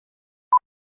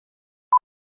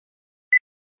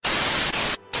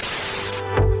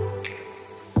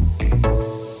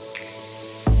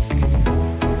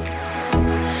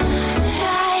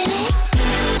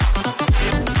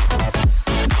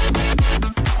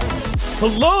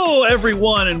Hello,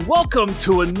 everyone, and welcome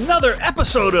to another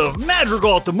episode of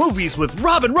Madrigal at the Movies with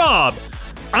Rob and Rob.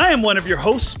 I am one of your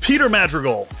hosts, Peter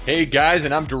Madrigal. Hey guys,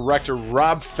 and I'm director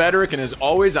Rob Federick, and as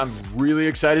always, I'm really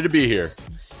excited to be here.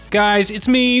 Guys, it's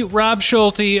me, Rob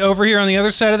Schulte, over here on the other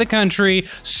side of the country.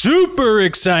 Super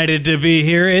excited to be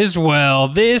here as well.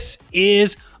 This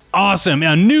is awesome.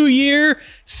 A new year,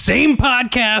 same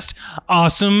podcast,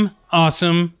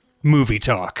 awesome movie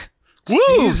talk.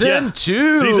 Woo! Season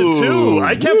 2. Season 2.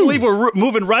 I can't believe we're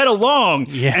moving right along.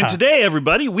 Yeah. And today,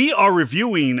 everybody, we are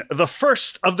reviewing the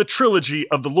first of the trilogy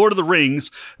of The Lord of the Rings,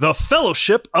 The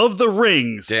Fellowship of the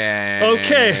Rings. Damn.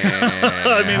 Okay.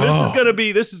 I mean,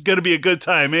 this is gonna be a good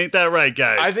time, ain't that right,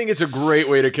 guys? I think it's a great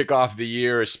way to kick off the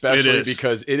year, especially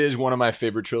because it is one of my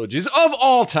favorite trilogies of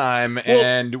all time,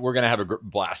 and we're going to have a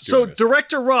blast doing this.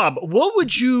 Director Rob, what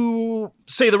would you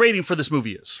say the rating for this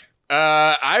movie is?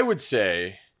 I would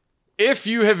say, if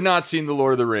you have not seen The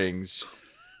Lord of the Rings,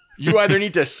 you either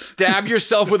need to stab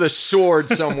yourself with a sword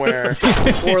somewhere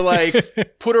or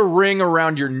like put a ring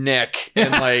around your neck and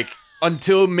like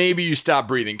until maybe you stop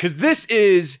breathing. Because this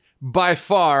is by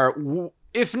far,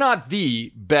 if not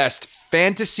the best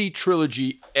fantasy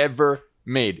trilogy ever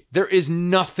made. There is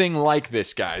nothing like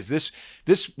this, guys. This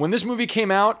when this movie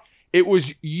came out, it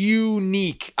was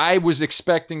unique. I was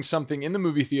expecting something in the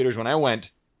movie theaters when I went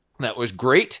that was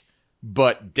great.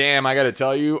 But damn, I gotta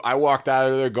tell you, I walked out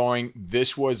of there going,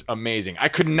 this was amazing. I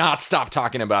could not stop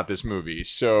talking about this movie.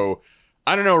 So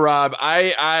I don't know, Rob.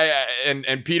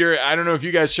 And Peter, I don't know if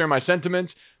you guys share my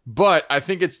sentiments, but I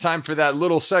think it's time for that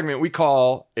little segment we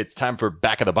call It's Time for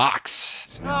Back of the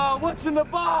Box. Oh, what's in the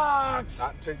box?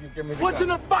 What's in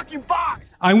the fucking box?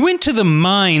 I went to the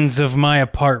mines of my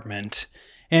apartment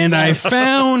and I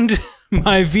found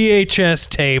my VHS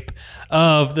tape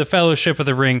of The Fellowship of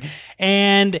the Ring,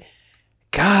 and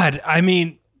God, I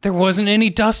mean, there wasn't any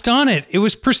dust on it. It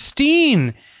was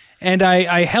pristine. And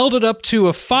I held it up to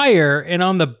a fire, and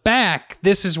on the back,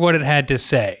 this is what it had to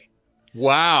say.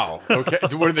 Wow. Okay.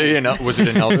 What are they in? Was it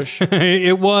in Elvish?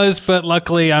 It was, but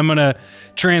luckily I'm going to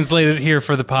translate it here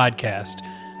for the podcast.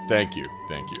 Thank you.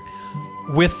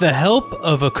 With the help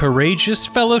of a courageous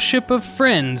fellowship of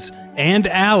friends and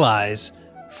allies,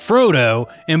 Frodo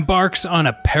embarks on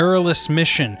a perilous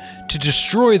mission to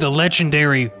destroy the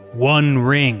legendary One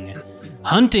Ring.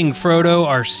 Hunting Frodo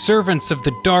are servants of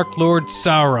the Dark Lord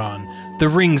Sauron, the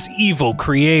ring's evil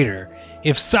creator.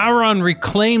 If Sauron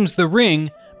reclaims the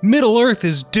ring, Middle-earth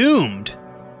is doomed.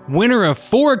 Winner of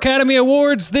 4 Academy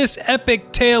Awards, this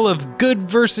epic tale of good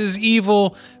versus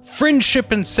evil,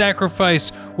 friendship and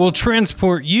sacrifice will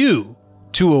transport you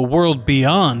to a world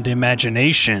beyond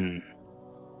imagination.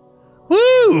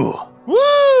 Woo!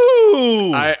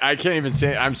 Woo! I can't even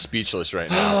say I'm speechless right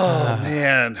now. Oh,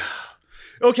 man.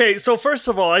 Okay, so first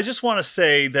of all, I just want to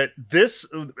say that this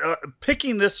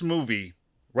picking this movie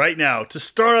right now to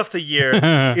start off the year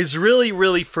is really,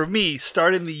 really, for me,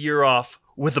 starting the year off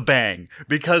with a bang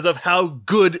because of how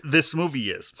good this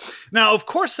movie is. Now, of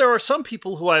course, there are some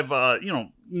people who I've,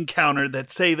 encountered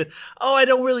that say that, oh, I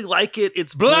don't really like it.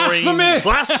 It's boring.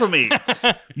 Blasphemy.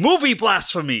 Movie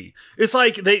blasphemy. It's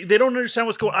like they don't understand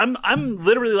what's going on. I'm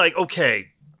literally like, okay,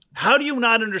 how do you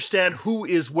not understand who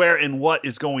is where and what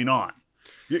is going on?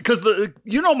 Because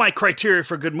my criteria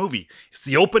for a good movie. It's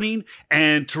the opening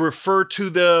and to refer to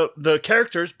the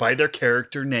characters by their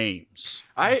character names.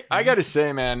 I got to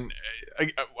say, man,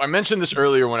 I mentioned this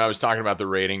earlier when I was talking about the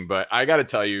rating, but I got to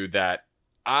tell you that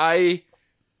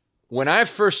when I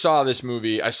first saw this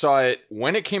movie, I saw it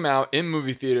when it came out in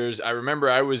movie theaters. I remember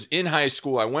I was in high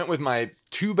school. I went with my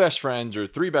 2 best friends or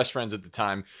 3 best friends at the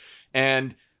time,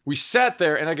 and we sat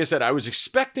there, and like I said, I was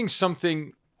expecting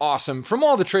something awesome from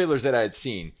all the trailers that I had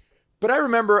seen. But I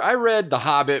remember I read The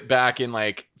Hobbit back in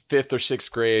like 5th or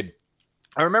 6th grade.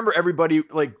 I remember everybody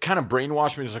like kind of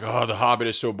brainwashed me. It was like, oh, The Hobbit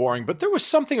is so boring. But there was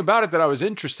something about it that I was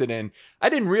interested in. I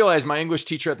didn't realize my English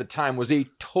teacher at the time was a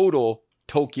total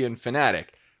Tolkien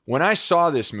fanatic. When I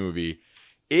saw this movie,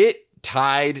 it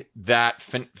tied that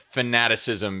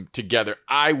fanaticism together.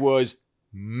 I was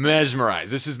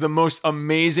mesmerized. This is the most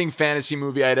amazing fantasy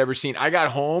movie I had ever seen. I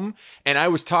got home and I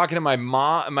was talking to my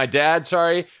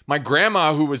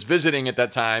grandma who was visiting at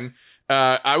that time.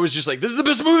 I was just like, this is the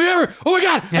best movie ever. Oh my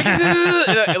God.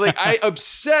 I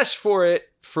obsessed for it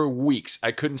for weeks.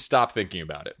 I couldn't stop thinking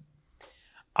about it.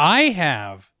 I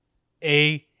have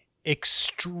a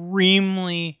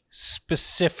extremely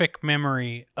specific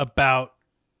memory about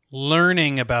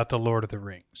learning about the Lord of the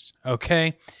Rings.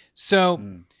 Okay. So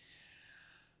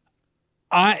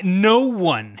no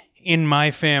one in my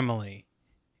family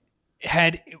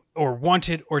had or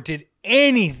wanted or did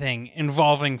anything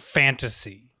involving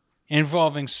fantasy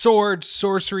involving swords,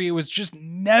 sorcery. It was just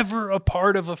never a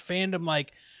part of a fandom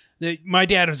like that. My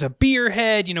dad was a beer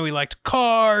head. You know, he liked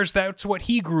cars. That's what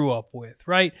he grew up with,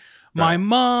 right? My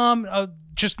mom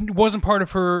just wasn't part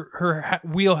of her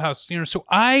wheelhouse, you know. So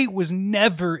I was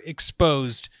never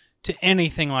exposed to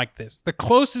anything like this. The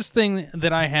closest thing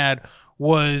that I had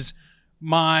was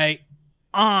my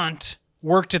aunt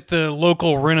worked at the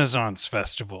local Renaissance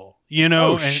festival, you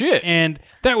know. Oh, shit. And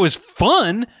that was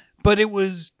fun, but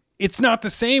it's not the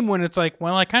same when it's like,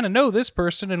 well, I kind of know this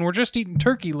person and we're just eating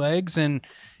turkey legs and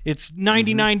it's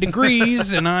 99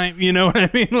 degrees and you know what I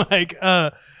mean? Like,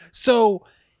 so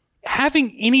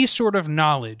having any sort of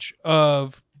knowledge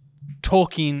of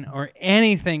Tolkien or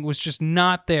anything was just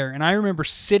not there. And I remember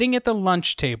sitting at the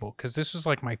lunch table, because this was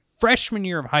like my freshman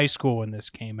year of high school when this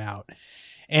came out.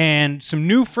 And some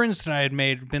new friends that I had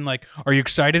made had been like, are you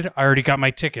excited? I already got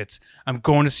my tickets. I'm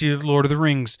going to see the Lord of the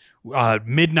Rings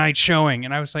midnight showing.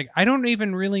 And I was like, I don't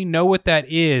even really know what that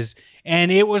is.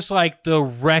 And it was like the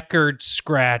record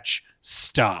scratch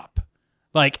stop.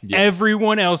 Like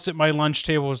everyone else at my lunch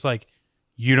table was like,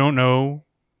 you don't know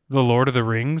the Lord of the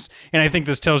Rings? And I think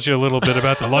this tells you a little bit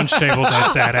about the lunch tables I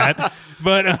sat at.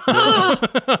 But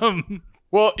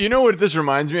well, you know what this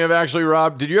reminds me of, actually,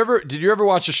 Rob? Did you ever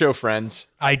watch the show Friends?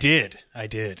 I did.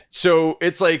 So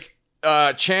it's like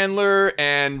Chandler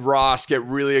and Ross get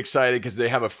really excited because they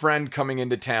have a friend coming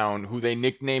into town who they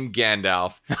nicknamed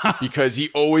Gandalf because he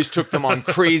always took them on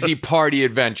crazy party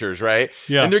adventures, right?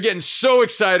 Yeah. And they're getting so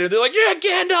excited. They're like, yeah,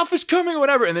 Gandalf is coming or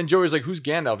whatever. And then Joey's like, who's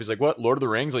Gandalf? He's like, what? Lord of the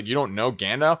Rings? Like, you don't know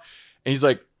Gandalf? And he's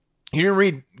like, you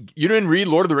didn't read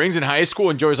Lord of the Rings in high school?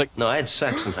 And Joey's like, no, I had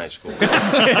sex in high school.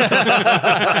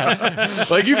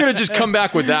 like, you could have just come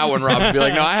back with that one, Rob, and be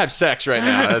like, no, I have sex right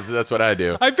now. That's what I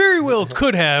do. I very well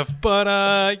could have,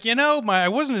 but you know, I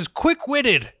wasn't as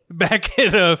quick-witted back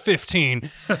at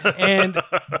 15. And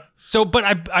so,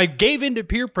 but I gave into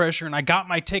peer pressure and I got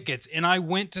my tickets and I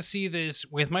went to see this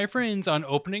with my friends on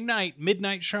opening night,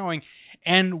 midnight showing,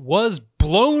 and was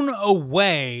blown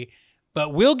away.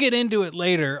 But we'll get into it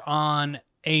later on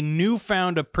a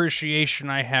newfound appreciation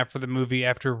I have for the movie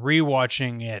after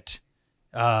rewatching it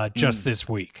just this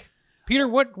week. Peter,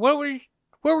 what was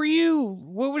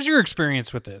your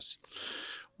experience with this?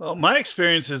 Well, my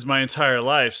experience is my entire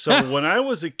life. So when I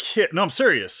was a kid, no, I'm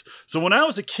serious. So when I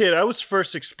was a kid, I was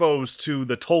first exposed to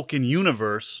the Tolkien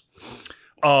universe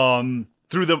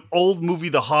through the old movie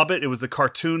The Hobbit. It was the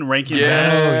cartoon Rankin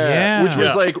Bass. Oh, yeah. Which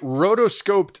was like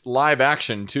rotoscoped live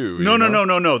action too.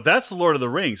 No. That's The Lord of the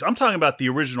Rings. I'm talking about the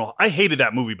original. I hated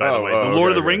that movie, by the way. The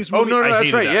Lord of the Rings movie. Oh, no, I that's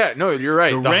hated right. that. Yeah, no, you're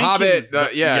right. The Hobbit.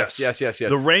 Yes.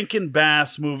 The Rankin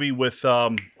Bass movie with,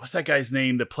 what's that guy's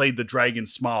name that played the dragon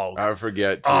Smaug? I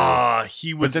forget. Too.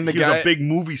 He was a big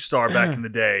movie star back in the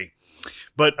day.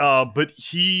 But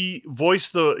he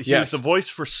voiced was the voice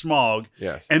for Smaug.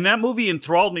 Yes. And that movie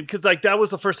enthralled me because like that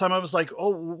was the first time I was like, oh,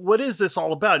 what is this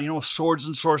all about? You know, swords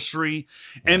and sorcery.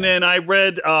 Yeah. And then I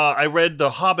read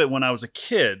The Hobbit when I was a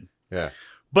kid. Yeah.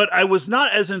 But I was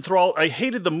not as enthralled. I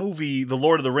hated the movie The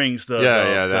Lord of the Rings. The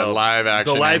live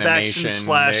action, the live animation action /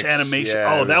 mix. animation.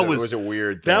 Yeah, that it was a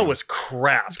weird thing. That was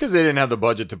crap. It's because they didn't have the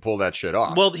budget to pull that shit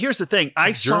off. Well, here's the thing.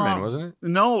 German, wasn't it?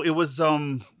 No, it was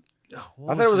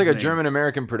I thought it was like a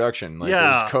German-American production. Like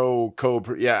yeah. It was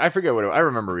I forget what I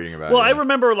remember reading about it. Well, I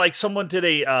remember like someone did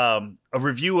a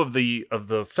review of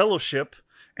the Fellowship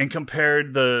and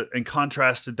compared and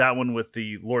contrasted that one with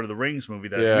the Lord of the Rings movie,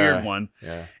 that weird one.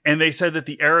 Yeah. And they said that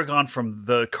the Aragorn from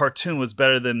the cartoon was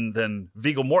better than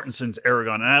Viggo Mortensen's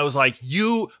Aragorn. And I was like,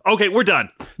 okay, we're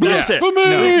done. That's it.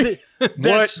 No.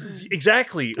 That's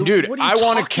exactly. Dude, I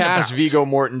want to about? cast Viggo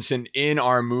Mortensen in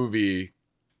our movie.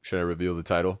 Should I reveal the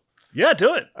title? Yeah,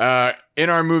 do it. In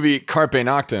our movie Carpe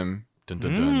Noctem,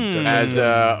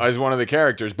 as one of the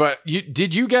characters. But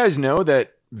did you guys know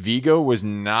that Viggo was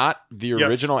not the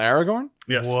original Aragorn?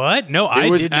 Yes. What? No, I did not.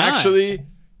 It was actually,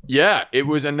 it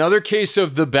was another case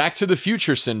of the Back to the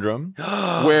Future syndrome,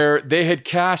 where they had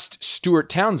cast Stuart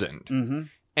Townsend. Mm-hmm.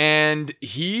 And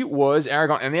he was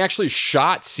Aragorn. And they actually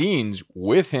shot scenes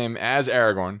with him as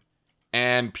Aragorn.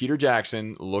 And Peter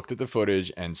Jackson looked at the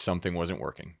footage and something wasn't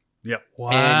working. Yep. Wow.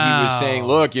 And he was saying,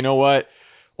 look, you know what?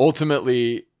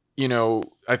 Ultimately, you know,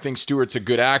 I think Stewart's a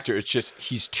good actor. It's just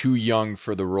he's too young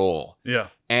for the role. Yeah.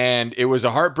 And it was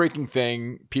a heartbreaking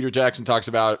thing. Peter Jackson talks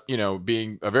about, you know,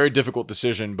 being a very difficult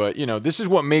decision, but, you know, this is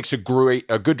what makes a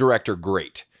good director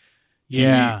great.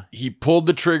 Yeah. He pulled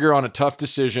the trigger on a tough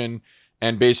decision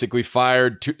and basically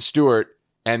fired Stewart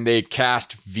and they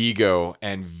cast Vigo,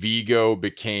 and Vigo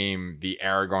became the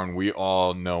Aragorn we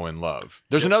all know and love.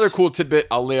 There's another cool tidbit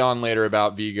I'll lay on later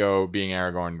about Vigo being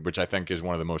Aragorn, which I think is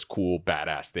one of the most cool,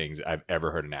 badass things I've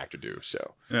ever heard an actor do.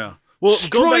 So yeah. Well,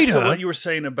 going back to Strider. what you were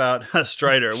saying about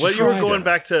Strider, what you were going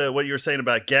back to what you were saying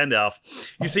about Gandalf.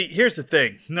 You see, here's the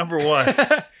thing. Number one,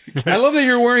 I love that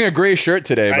you're wearing a gray shirt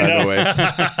today, by the way.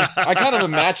 I kind of am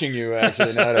matching you,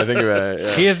 actually, now that I think about it.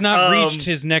 Yeah. He has not reached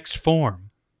his next form.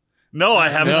 no, I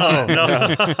haven't.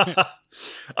 No.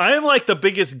 I am like the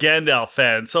biggest Gandalf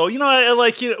fan. So, I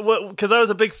like, because I was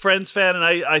a big Friends fan and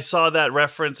I saw that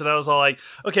reference and I was all like,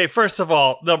 okay, first of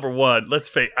all, number one, let's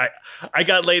face I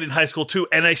got laid in high school too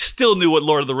and I still knew what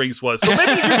Lord of the Rings was. So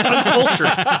maybe you're just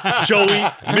uncultured,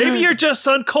 Joey. Maybe you're just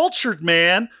uncultured,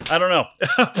 man. I don't know.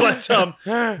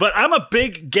 But I'm a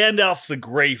big Gandalf the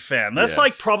Grey fan. That's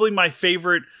like probably my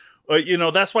favorite.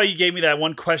 That's why you gave me that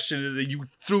one question that you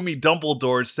threw me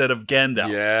Dumbledore instead of Gandalf.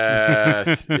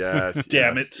 Yes.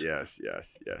 Damn it.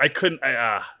 Yes. I couldn't.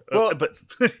 But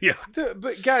yeah.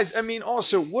 But guys, I mean,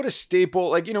 also, what a staple.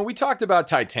 Like, we talked about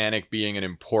Titanic being an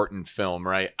important film,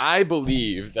 right? I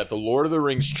believe that the Lord of the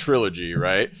Rings trilogy,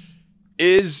 right,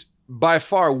 is by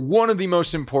far one of the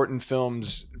most important film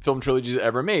trilogies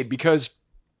ever made, because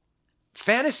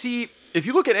fantasy, if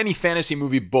you look at any fantasy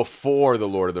movie before the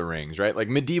Lord of the Rings, right, like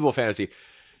medieval fantasy,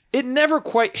 it never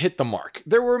quite hit the mark.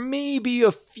 There were maybe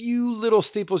a few little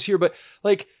staples here, but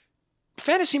like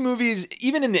fantasy movies,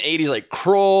 even in the 80s, like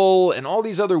Krull and all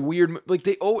these other weird, like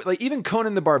even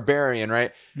Conan the Barbarian,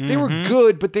 right? They were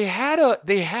good, but they had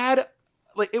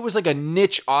like, it was like a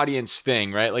niche audience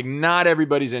thing, right? Like not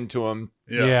everybody's into them.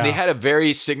 Yeah. They had a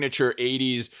very signature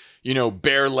 80s,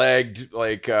 bare-legged,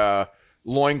 like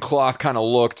loincloth kind of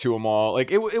look to them all.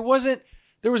 Like it wasn't,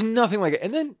 there was nothing like it.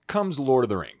 And then comes Lord of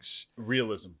the Rings.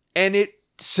 Realism. And it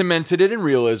cemented it in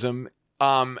realism.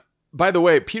 By the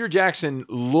way, Peter Jackson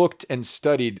looked and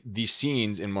studied the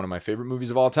scenes in one of my favorite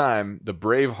movies of all time, the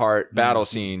Braveheart battle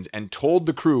scenes, and told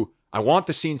the crew, I want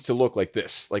the scenes to look like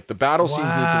this. Like the battle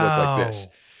scenes need to look like this.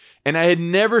 And I had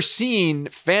never seen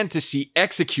fantasy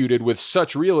executed with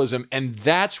such realism. And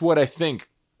that's what I think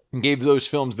gave those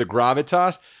films the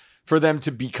gravitas for them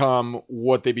to become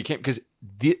what they became. Because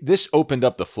this opened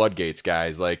up the floodgates,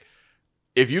 guys. Like,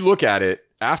 if you look at it,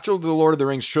 after the Lord of the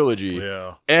Rings trilogy,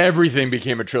 everything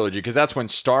became a trilogy. Because that's when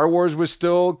Star Wars was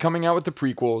still coming out with the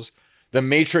prequels. The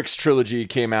Matrix trilogy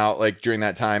came out like during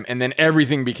that time. And then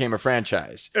everything became a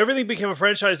franchise. Everything became a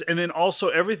franchise. And then also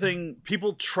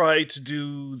people tried to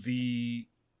do the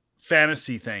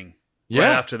fantasy thing. Right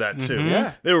after that too.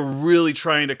 Yeah. They were really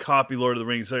trying to copy Lord of the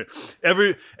Rings.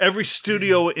 Every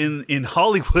studio in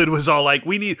Hollywood was all like,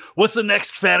 what's the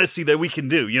next fantasy that we can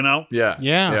do, Yeah.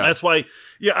 That's why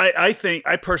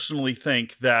I personally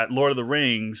think that Lord of the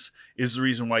Rings is the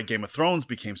reason why Game of Thrones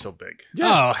became so big.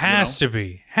 Yeah. Oh, has to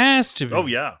be. Oh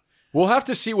yeah. We'll have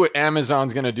to see what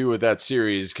Amazon's going to do with that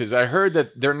series, because I heard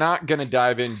that they're not going to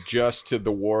dive in just to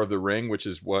the War of the Ring, which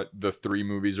is what the 3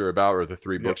 movies are about, or the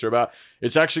 3 books are about.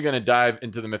 It's actually going to dive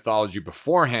into the mythology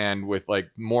beforehand with like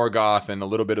Morgoth and a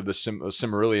little bit of the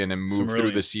Silmarillion, and move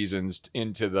through the seasons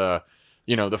into the,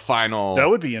 the final. That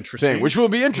would be interesting. Thing, which will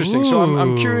be interesting. So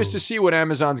I'm curious to see what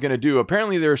Amazon's going to do.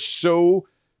 Apparently they're so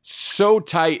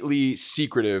tightly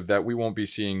secretive that we won't be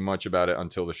seeing much about it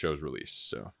until the show's released.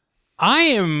 So I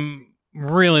am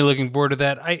really looking forward to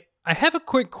that. I have a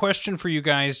quick question for you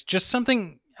guys. Just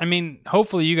something,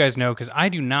 hopefully you guys know, because I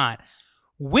do not.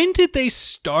 When did they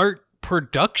start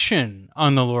production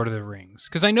on The Lord of the Rings?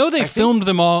 Because I know they filmed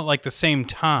them all at like the same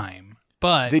time,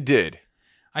 but they did.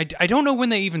 I don't know when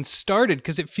they even started,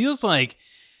 because it feels like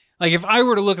if I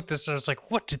were to look at this, I was like,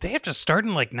 what, did they have to start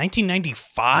in like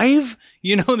 1995?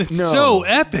 That's so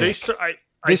epic.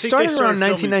 They started around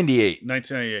 1998.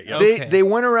 1998, yeah. Okay. They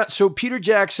went around. So Peter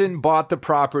Jackson bought the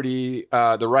property,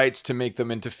 the rights to make them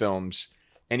into films,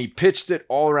 and he pitched it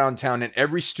all around town, and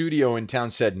every studio in town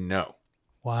said no.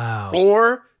 Wow.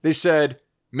 Or they said,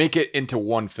 make it into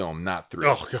one film, not 3.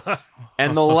 Oh, God.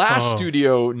 And the last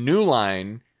studio, New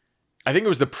Line, I think it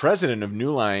was the president of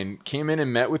New Line, came in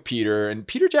and met with Peter, and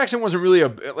Peter Jackson wasn't really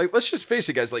let's just face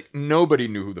it, guys, like nobody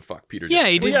knew who the fuck Peter Jackson was.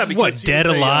 Yeah, he did, because what, he Dead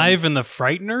was Alive and The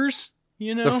Frighteners?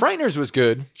 The Frighteners was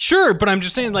good. Sure, but I'm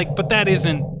just saying, but that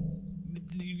isn't.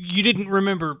 You didn't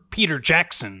remember Peter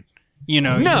Jackson, you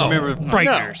remember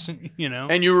Frighteners,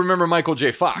 And you remember Michael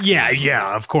J. Fox.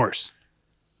 Yeah, of course.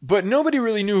 But nobody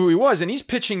really knew who he was, and he's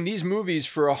pitching these movies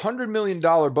for $100 million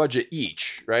budget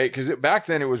each, right? Because back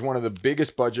then it was one of the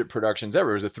biggest budget productions ever.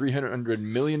 It was a $300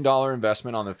 million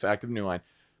investment on the fact of New Line.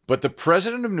 But the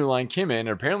president of New Line came in, and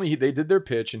apparently they did their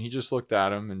pitch, and he just looked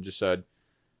at him and just said,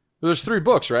 well, there's 3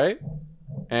 books, right?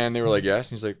 And they were like,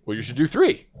 yes. And he's like, well, you should do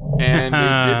 3. And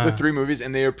they did the 3 movies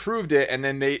and they approved it. And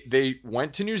then they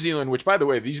went to New Zealand, which, by the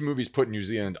way, these movies put New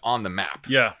Zealand on the map.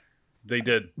 Yeah, they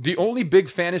did. The only big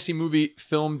fantasy movie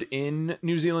filmed in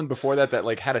New Zealand before that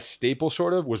like had a staple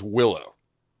sort of was Willow.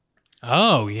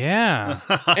 Oh, yeah.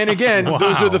 And again,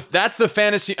 that's the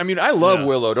fantasy. I mean, I love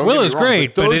Willow. Willow's get me wrong,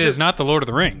 great, but it is not the Lord of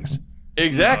the Rings.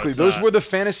 Exactly. No, those not. were the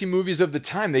fantasy movies of the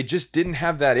time. They just didn't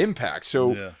have that impact.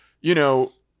 So, Yeah.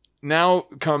 Now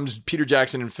comes Peter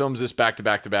Jackson and films this back to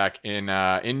back in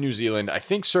New Zealand, I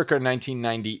think circa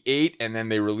 1998, and then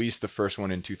they released the first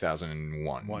one in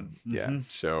 2001. Yeah,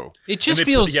 so it just they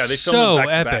feels filmed so it back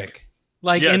to epic. back.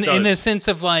 Like Yeah, in the sense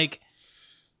of like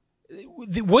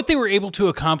what they were able to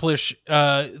accomplish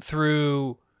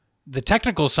through the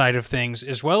technical side of things,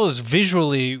 as well as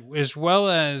visually, as well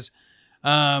as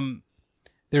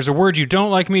there's a word you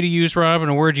don't like me to use, Rob, and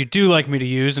a word you do like me to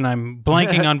use, and I'm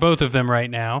blanking on both of them right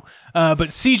now. But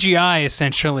CGI,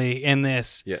 essentially, in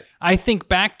this. Yes. I think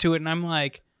back to it, and I'm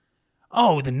like,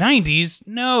 oh, the 90s?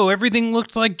 No, everything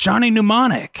looked like Johnny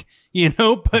Mnemonic,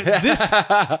 But this,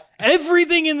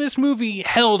 everything in this movie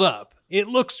held up. It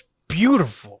looks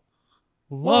beautiful.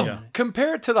 Love it.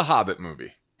 Compare it to the Hobbit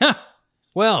movie.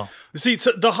 Well. See,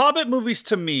 so the Hobbit movies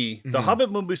to me,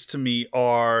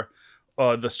 are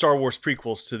the Star Wars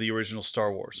prequels to the original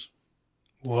Star Wars.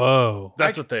 Whoa.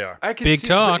 That's what they are. I can Big see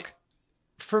talk.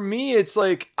 For me, it's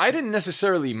like I didn't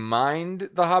necessarily mind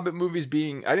the Hobbit movies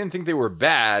being. I didn't think they were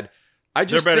bad.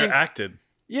 They're better acted.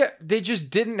 Yeah, they just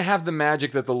didn't have the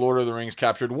magic that the Lord of the Rings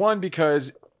captured. One,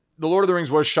 because the Lord of the Rings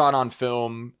was shot on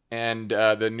film, and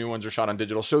the new ones are shot on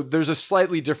digital, so there's a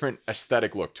slightly different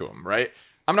aesthetic look to them. Right?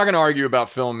 I'm not going to argue about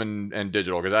film and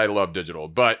digital because I love digital,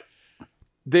 but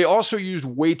they also used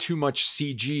way too much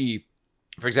CG,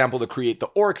 for example, to create the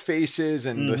orc faces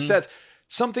and the sets.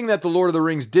 Something that the Lord of the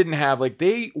Rings didn't have. Like,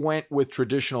 they went with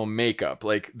traditional makeup.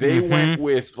 Like, they went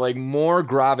with, like, more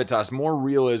gravitas, more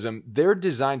realism. Their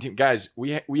design team... Guys,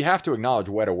 we have to acknowledge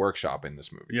Weta Workshop in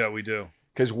this movie. Yeah, we do.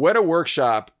 Because Weta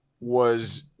Workshop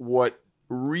was what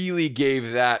really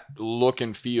gave that look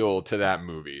and feel to that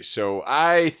movie. So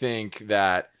I think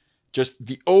that just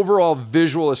the overall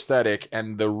visual aesthetic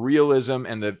and the realism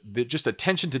and the just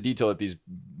attention to detail that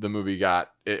the movie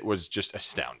got, it was just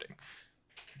astounding.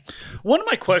 One of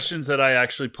my questions that I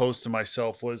actually posed to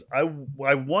myself was,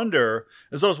 I wonder,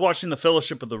 as I was watching The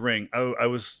Fellowship of the Ring, I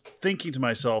was thinking to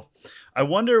myself, I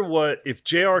wonder what, if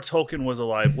J.R. Tolkien was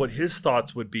alive, what his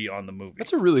thoughts would be on the movie.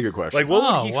 That's a really good question. Like, what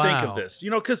would he think of this?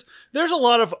 Because there's a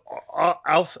lot of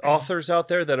authors out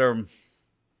there that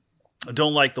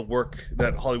don't like the work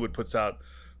that Hollywood puts out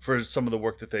for some of the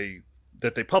work that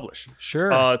they publish.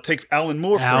 Sure. Take Alan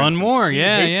Moore, for Alan instance. Moore, He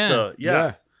yeah.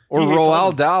 Yeah. Or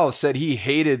Roald Dahl said he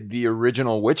hated the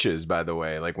original Witches, by the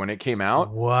way. Like, when it came out,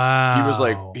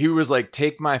 wow. he was like,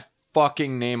 take my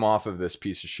fucking name off of this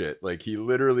piece of shit. Like, he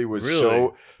literally was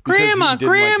so... Grandma! Like the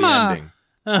ending.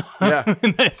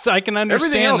 I can understand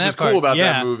everything else that is part. cool about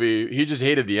that movie. He just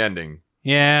hated the ending.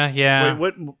 Yeah.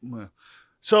 Wait, what?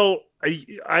 So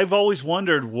I've always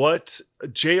wondered what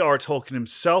J.R. Tolkien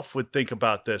himself would think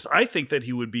about this. I think that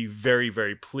he would be very,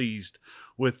 very pleased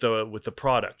with the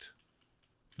product.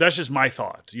 That's just my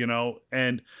thought,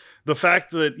 and the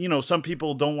fact that, some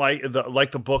people don't like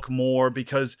the book more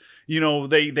because,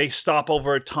 they stop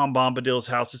over at Tom Bombadil's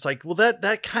house. It's like, well,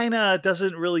 that kind of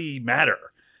doesn't really matter,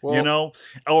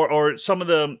 or some of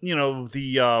the,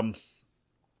 the,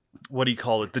 what do you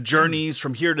call it? The journeys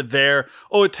from here to there.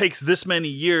 Oh, it takes this many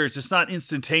years. It's not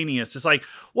instantaneous. It's like,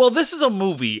 well, this is a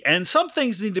movie and some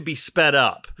things need to be sped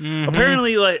up.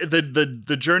 Apparently, like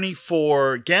the journey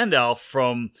for Gandalf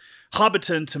from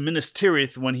Hobbiton to Minas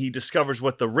Tirith, when he discovers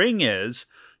what the ring is,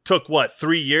 took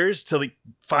 3 years till he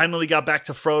finally got back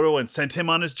to Frodo and sent him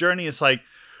on his journey. It's like,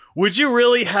 would you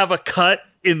really have a cut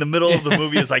in the middle of the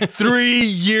movie? It's like 3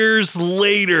 years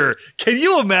later. Can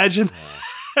you imagine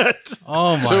that?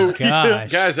 Oh my gosh.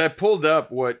 Guys, I pulled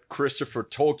up what Christopher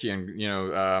Tolkien,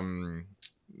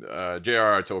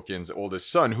 J.R.R. Tolkien's oldest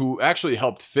son, who actually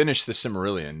helped finish the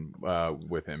Silmarillion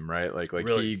with him, right? Like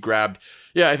really? He grabbed...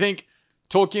 Yeah, I think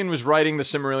Tolkien was writing the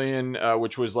Silmarillion,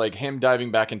 which was like him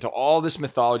diving back into all this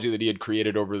mythology that he had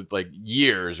created over like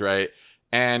years, right?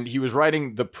 And he was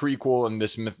writing the prequel and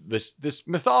this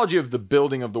mythology of the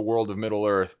building of the world of Middle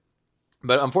Earth.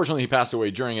 But unfortunately, he passed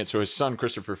away during it, so his son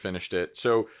Christopher finished it.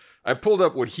 So I pulled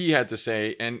up what he had to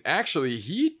say, and actually,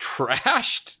 he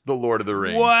trashed The Lord of the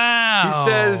Rings. Wow. He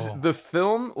says the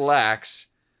film lacks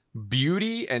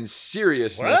beauty and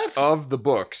seriousness of the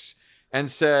books, and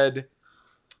said...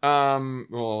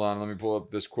 Hold on, let me pull up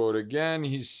this quote again.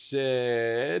 He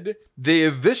said, "They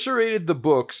eviscerated the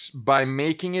books by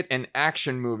making it an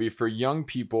action movie for young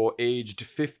people aged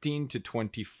 15 to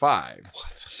 25,"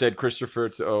 said Christopher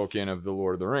Tolkien of The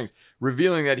Lord of the Rings,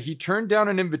 revealing that he turned down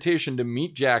an invitation to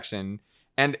meet Jackson,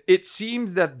 and it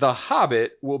seems that The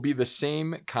Hobbit will be the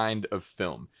same kind of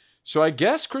film. So I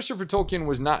guess Christopher Tolkien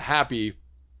was not happy,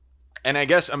 and I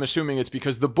guess I'm assuming it's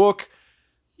because the book...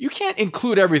 You can't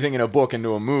include everything in a book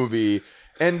into a movie.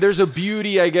 And there's a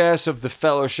beauty, I guess, of the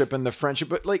fellowship and the friendship.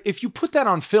 But like, if you put that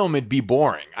on film, it'd be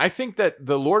boring. I think that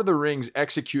The Lord of the Rings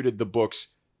executed the books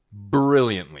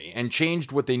brilliantly and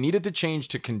changed what they needed to change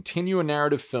to continue a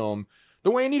narrative film the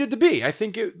way it needed to be. I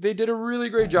think they did a really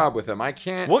great job with them. I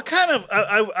can't... What kind of...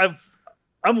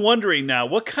 I'm wondering now,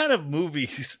 what kind of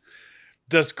movies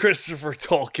does Christopher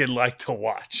Tolkien like to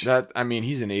watch? He's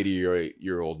an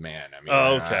 80-year-old man.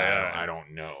 Okay. I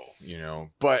don't know,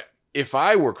 But if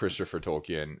I were Christopher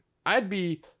Tolkien, I'd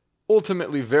be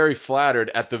ultimately very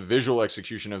flattered at the visual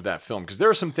execution of that film. Because there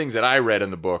are some things that I read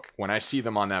in the book, when I see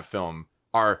them on that film,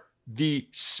 are the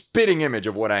spitting image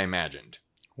of what I imagined.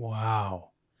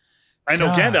 Wow. I know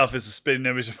Gandalf is a spitting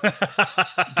image.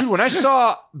 Dude, when I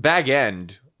saw Bag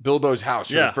End, Bilbo's house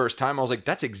for the first time, I was like,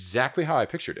 that's exactly how I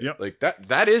pictured it. Yep. Like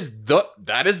that is the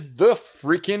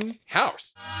freaking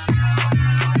house.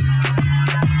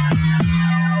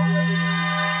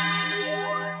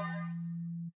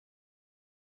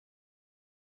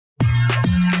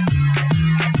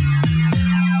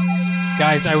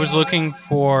 Guys, I was looking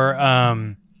for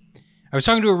I was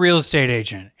talking to a real estate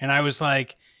agent, and I was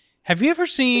like, have you ever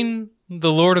seen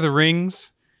The Lord of the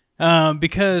Rings?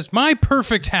 Because my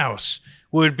perfect house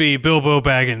would be Bilbo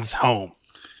Baggins' home.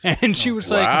 And she was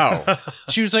like, wow.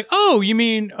 She was like, oh, you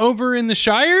mean over in the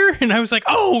Shire? And I was like,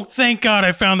 oh, thank God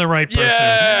I found the right person.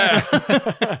 Yeah.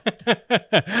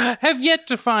 Have yet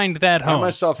to find that home.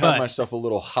 I had myself a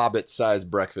little Hobbit-sized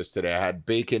breakfast today. I had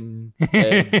bacon,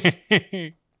 eggs,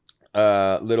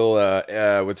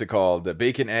 what's it called? The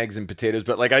bacon, eggs, and potatoes.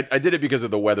 But like, I did it because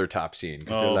of the Weathertop scene.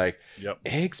 Because they're like,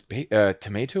 eggs,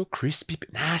 tomato,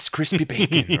 nice crispy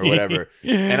bacon or whatever.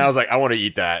 And I was like, I want to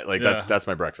eat that. Like, that's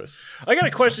my breakfast. I got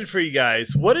a question for you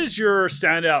guys. What is your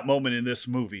standout moment in this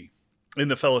movie, in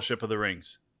the Fellowship of the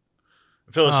Rings?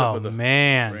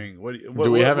 Man. Ring.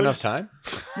 Do we have enough time?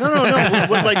 No.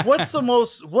 What's the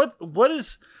most? What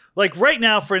is like right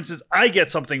now? For instance, I get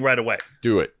something right away.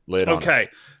 Do it. Lay it on us. Okay.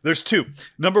 There's two.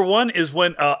 Number one is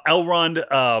when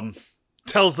Elrond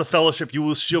tells the Fellowship,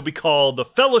 she'll be called the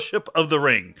Fellowship of the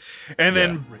Ring. And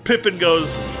then Pippin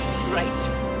goes, right.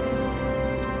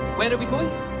 Where are we going?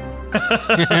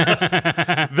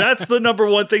 That's the number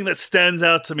one thing that stands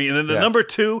out to me. And then the number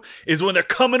two is when they're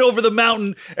coming over the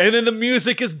mountain and then the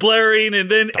music is blaring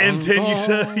and then you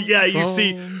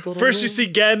see first you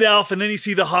see Gandalf and then you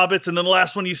see the hobbits and then the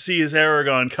last one you see is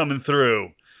Aragorn coming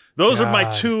through. Those are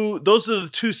the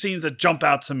two scenes that jump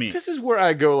out to me. This is where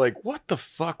I go like, what the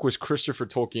fuck was Christopher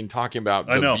Tolkien talking about?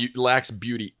 I know. Lacks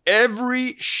beauty.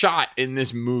 Every shot in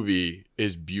this movie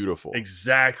is beautiful.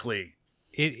 Exactly.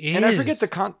 It is. And I forget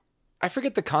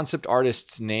the concept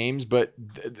artists' names, but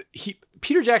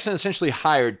Peter Jackson essentially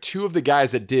hired two of the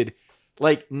guys that did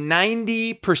like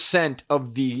 90%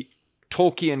 of the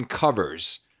Tolkien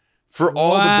covers for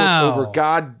all the books over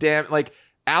goddamn like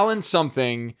Alan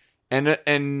something and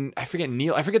I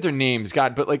forget their names,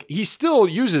 God, but like he still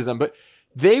uses them, but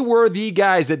they were the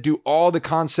guys that do all the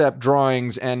concept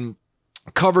drawings and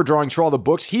cover drawings for all the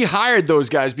books. He hired those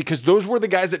guys because those were the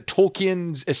guys that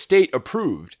Tolkien's estate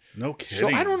approved. No kidding. So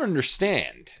I don't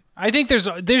understand. I think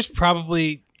there's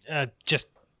probably just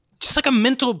like a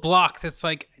mental block that's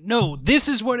like, no, this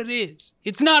is what it is.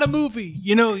 It's not a movie,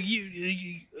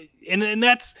 and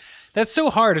that's so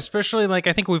hard, especially like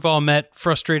I think we've all met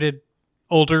frustrated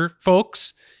older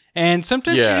folks, and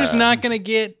sometimes you're just not gonna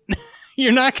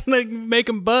you're not gonna make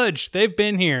them budge. They've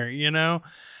been here, and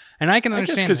I can understand. I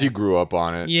guess because he grew up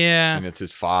on it, and it's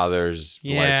his father's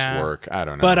life's work. I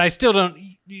don't know, but I still don't.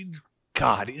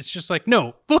 God, it's just like,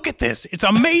 no, look at this. It's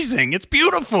amazing. It's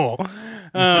beautiful.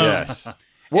 Yes.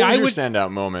 What was your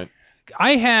standout moment?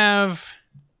 I have.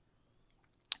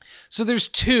 So there's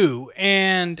two,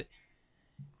 and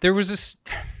there was this.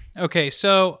 Okay,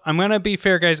 so I'm going to be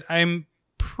fair, guys. I'm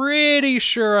pretty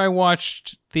sure I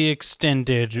watched the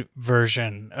extended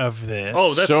version of this.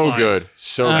 Oh, that's so fine. Good.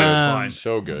 So good. That's fine.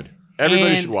 So good.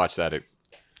 Everybody should watch that.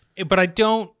 But I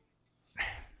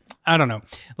don't know.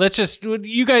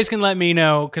 You guys can let me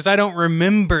know because I don't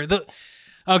remember.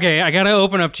 Okay, I got to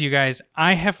open up to you guys.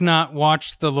 I have not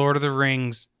watched The Lord of the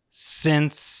Rings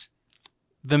since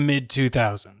the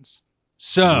mid-2000s.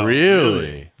 So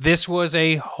Really? this was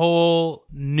a whole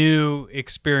new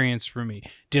experience for me.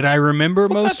 Did I remember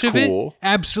most that's of cool. it?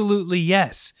 Absolutely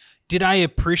yes. Did I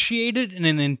appreciate it in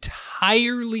an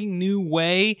entirely new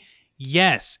way?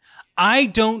 Yes. I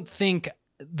don't think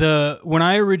when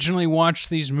I originally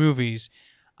watched these movies,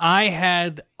 I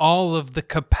had all of the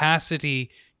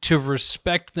capacity to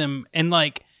respect them and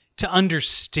like to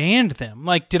understand them.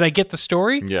 Like, did I get the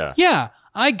story? Yeah. Yeah,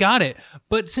 I got it.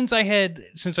 But since I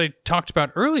talked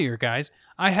about earlier, guys,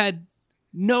 I had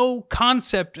no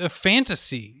concept of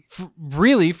fantasy,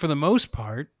 really, for the most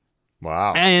part.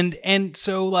 Wow. And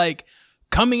so like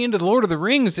coming into the Lord of the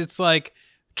Rings, it's like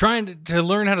trying to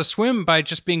learn how to swim by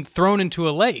just being thrown into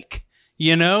a lake,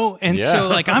 you know? And Yeah. so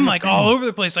like I'm like all over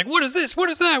the place, like, what is this? What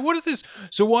is that? What is this?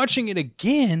 So watching it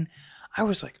again, I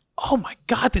was like, oh my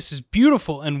God, this is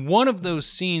beautiful. And one of those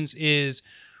scenes is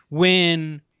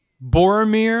when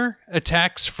Boromir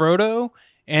attacks Frodo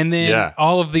and then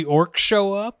all of the orcs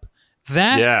show up.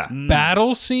 That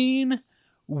battle scene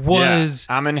was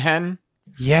Amenhen.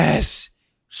 yes,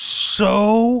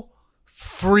 so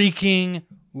freaking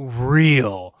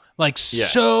real. Like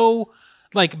so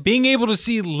like being able to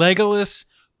see Legolas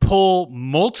pull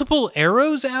multiple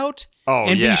arrows out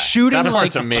and be shooting That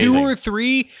like part's amazing. 2 or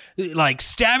 3, like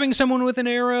stabbing someone with an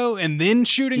arrow and then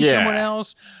shooting someone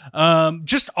else.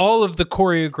 Just all of the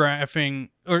choreographing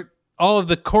or all of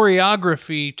the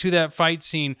choreography to that fight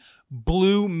scene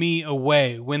blew me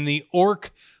away. When the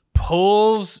orc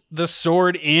pulls the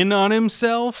sword in on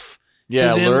himself.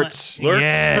 Yeah, to then, Lurtz.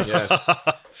 Yes.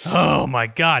 Oh my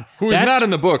God. Who is not in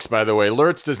the books, by the way.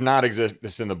 Lurtz does not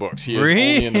exist in the books. He is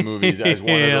only in the movies as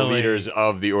one of the Really? leaders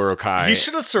of the Uruk-hai. He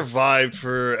should have survived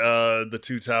for the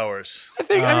Two Towers.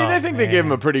 I think they gave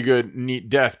him a pretty good, neat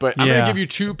death. But I'm going Yeah. to give you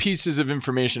 2 pieces of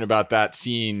information about that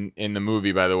scene in the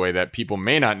movie, by the way, that people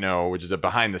may not know, which is a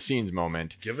behind-the-scenes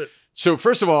moment. Give it. So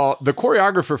first of all, the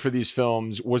choreographer for these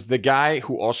films was the guy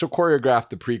who also choreographed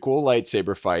the prequel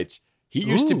lightsaber fights. He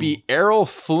used to be Errol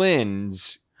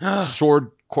Flynn's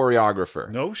sword choreographer.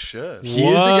 No shit. He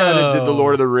is the guy that did the Whoa.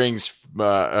 Lord of the Rings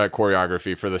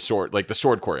choreography for the sword, like the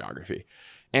sword choreography.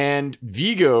 And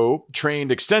Viggo trained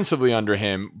extensively under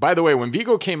him. By the way, when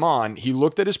Viggo came on, he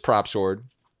looked at his prop sword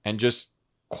and just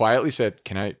quietly said,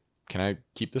 "Can I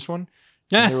keep this one?"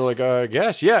 And they were like,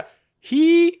 "Yes, yeah."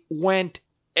 He went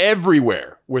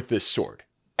everywhere with this sword.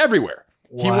 Everywhere.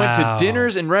 He went to Wow.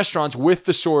 dinners and restaurants with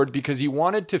the sword because he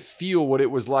wanted to feel what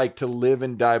it was like to live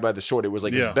and die by the sword. It was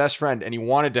like his best friend, and he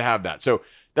wanted to have that. So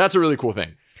that's a really cool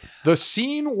thing. The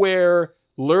scene where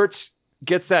Lurtz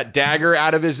gets that dagger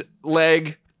out of his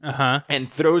leg and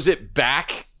throws it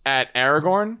back at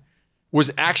Aragorn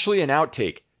was actually an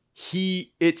outtake.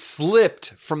 It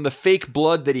slipped from the fake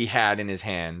blood that he had in his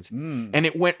hands and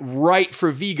it went right for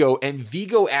Viggo, and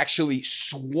Viggo actually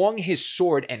swung his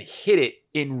sword and hit it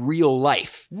in real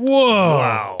life. Whoa.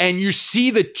 Wow. And you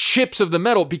see the chips of the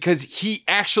metal because he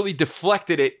actually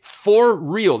deflected it for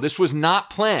real. This was not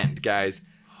planned, guys.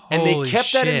 And Holy they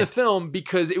kept that in the shit. film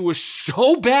because it was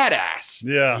so badass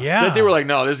Yeah. Yeah. that they were like,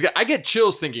 no, this guy, I get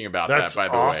chills thinking about That's that, by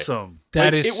the way. awesome.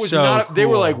 That Like, is it was so not. They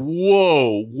were cool. like,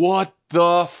 "Whoa, what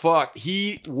the fuck?"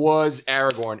 He was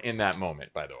Aragorn in that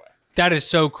moment. By the way, That is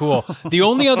so cool. The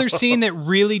only other scene that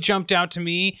really jumped out to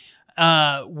me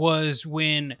was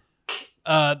when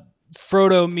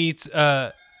Frodo meets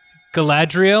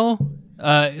Galadriel.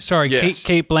 Yes.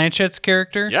 Kate Blanchett's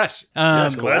character. yes, Um,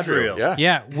 Galadriel. Yeah,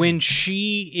 Yeah, when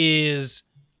she is,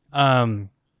 when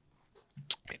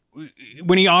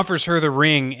he offers her the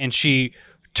ring and she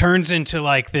turns into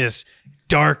like this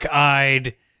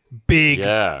dark-eyed, big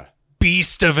yeah.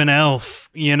 beast of an elf,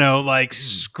 you know, like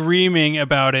screaming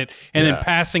about it and Yeah. then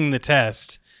passing the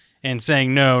test and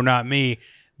saying, no, not me.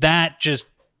 That just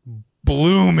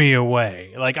blew me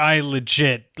away. Like I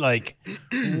legit like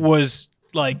was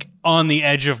like on the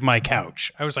edge of my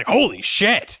couch. I was like, holy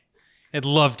shit. I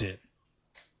loved it.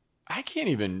 I can't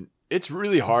even. It's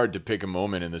really hard to pick a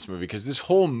moment in this movie because this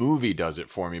whole movie does it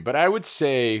for me. But I would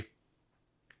say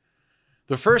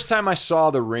the first time I saw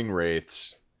the Ring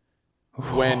Wraiths,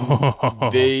 when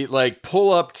they like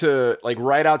pull up to like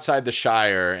right outside the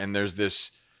Shire, and there's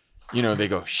this, you know, they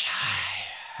go Shire,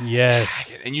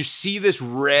 Yes. and you see this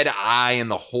red eye in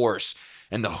the horse,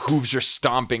 and the hooves are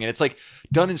stomping, and it's like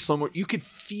done in slow motion. You could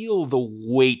feel the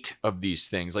weight of these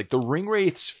things. Like the Ring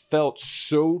Wraiths felt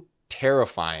so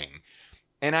terrifying.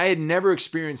 And I had never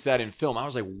experienced that in film. I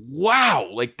was like, wow,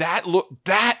 like that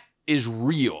is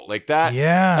real. Like that.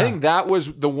 Yeah. I think that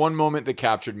was the one moment that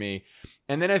captured me.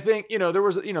 And then I think, you know, there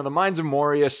was, you know, the Mines of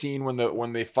Moria scene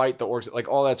when they fight the orcs, like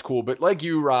all that's cool. But like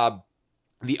you, Rob,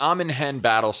 the Amen Hen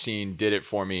battle scene did it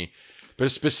for me.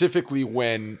 But specifically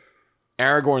when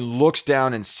Aragorn looks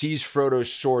down and sees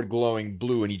Frodo's sword glowing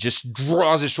blue, and he just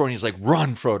draws his sword and he's like,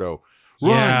 run, Frodo,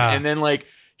 run. Yeah. And then like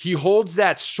he holds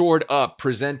that sword up,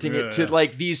 presenting it to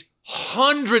like these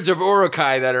hundreds of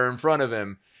Uruk-hai that are in front of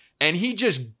him, and he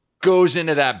just goes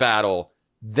into that battle.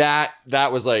 That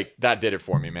was like, that did it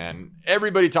for me, man.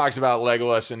 Everybody talks about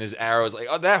Legolas and his arrows. Like,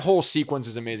 oh, that whole sequence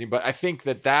is amazing. But I think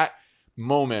that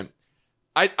moment,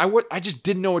 I just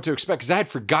didn't know what to expect because I had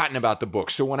forgotten about the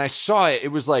book. So when I saw it, it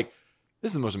was like, this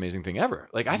is the most amazing thing ever.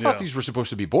 Like, I thought these were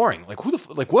supposed to be boring. Like,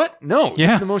 like what? No,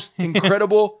 this is the most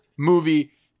incredible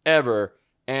movie ever.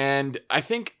 And I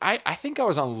think I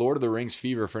was on Lord of the Rings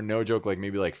fever for no joke, like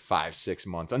maybe like 5-6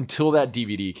 months until that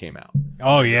DVD came out.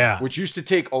 Oh yeah. Which used to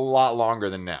take a lot longer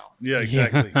than now. Yeah,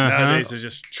 exactly. Nowadays they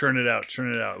just churn it out.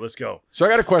 Let's go. So I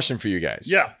got a question for you guys.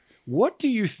 Yeah. What do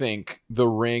you think the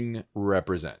ring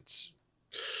represents?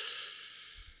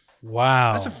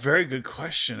 Wow. That's a very good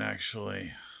question,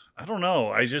 actually. I don't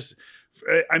know.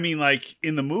 I mean, like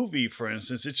in the movie, for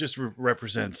instance, it just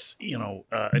represents,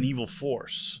 an evil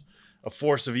force, a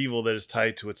force of evil that is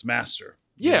tied to its master.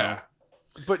 Yeah.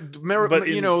 But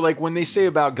like when they say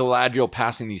about Galadriel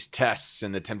passing these tests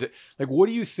and like, what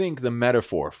do you think the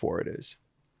metaphor for it is?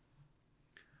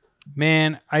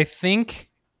 Man, I think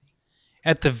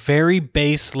at the very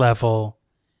base level,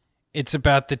 it's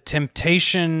about the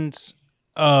temptations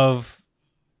of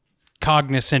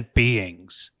cognizant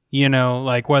beings.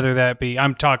 Like whether that be,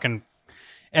 I'm talking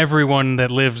everyone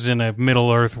that lives in a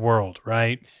Middle Earth world,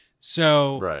 right?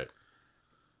 So right.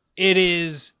 It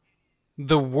is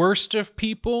the worst of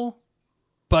people,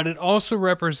 but it also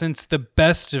represents the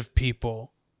best of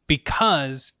people,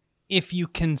 because if you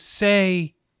can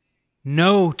say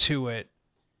no to it,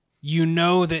 you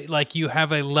know that like you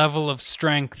have a level of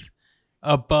strength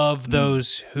above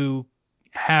those who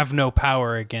have no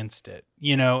power against it,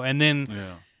 and then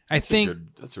I think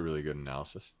that's a really good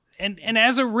analysis. And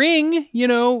as a ring,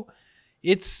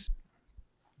 it's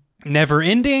never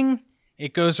ending.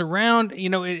 It goes around,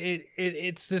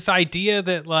 it's this idea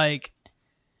that like,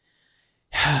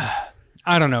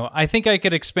 I don't know. I think I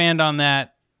could expand on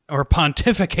that or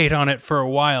pontificate on it for a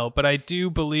while, but I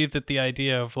do believe that the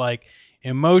idea of like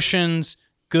emotions,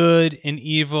 good and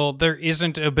evil, there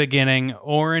isn't a beginning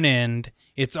or an end.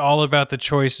 It's all about the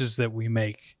choices that we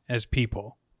make as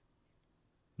people.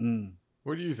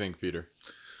 What do you think, Peter?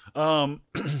 I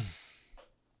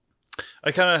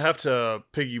kind of have to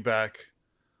piggyback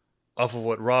off of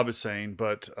what Rob is saying,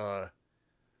 but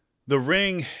the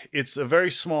ring, it's a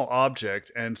very small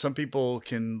object, and some people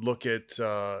can look at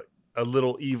a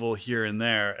little evil here and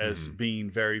there as being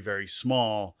very, very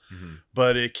small,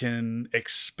 but it can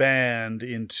expand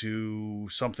into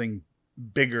something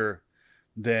bigger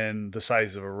than the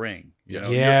size of a ring. In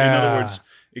other words,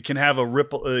 it can have a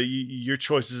ripple. Your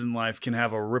choices in life can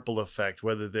have a ripple effect,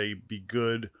 whether they be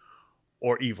good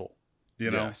or evil.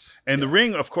 And the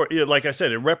ring, of course, like I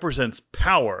said, it represents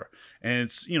power, and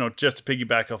it's just to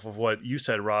piggyback off of what you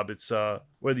said, Rob. It's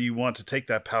whether you want to take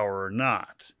that power or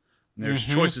not. And there's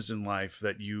choices in life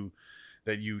that you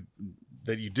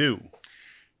do.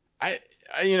 I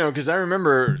because I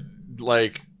remember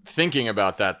like thinking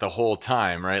about that the whole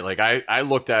time, right? Like I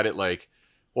looked at it like,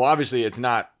 well, obviously it's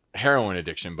not heroin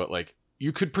addiction, but like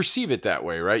you could perceive it that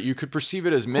way, right? You could perceive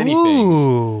it as many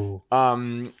things.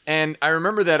 And I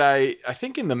remember that I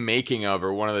think in the making of,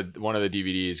 or one of the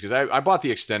DVDs, because I bought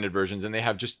the extended versions, and they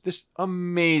have just this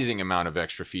amazing amount of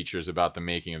extra features about the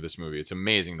making of this movie. It's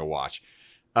amazing to watch.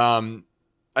 I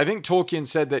think Tolkien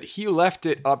said that he left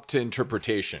it up to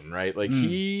interpretation, right? Like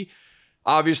he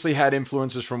obviously had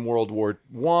influences from World War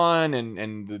I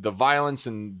and the violence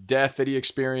and death that he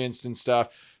experienced and stuff.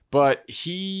 But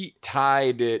he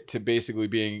tied it to basically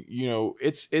being,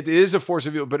 it is a force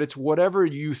of evil, but it's whatever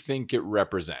you think it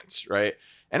represents, right?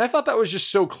 And I thought that was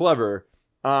just so clever.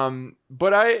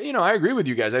 But I agree with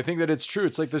you guys. I think that it's true.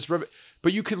 It's like this,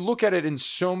 but you could look at it in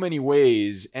so many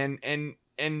ways, and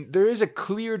there is a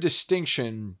clear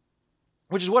distinction,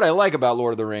 which is what I like about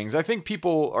Lord of the Rings. I think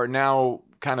people are now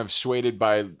kind of swayed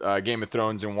by Game of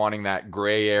Thrones and wanting that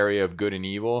gray area of good and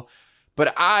evil.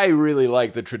 But I really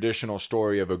like the traditional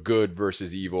story of a good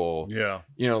versus evil. Yeah.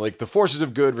 Like the forces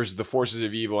of good versus the forces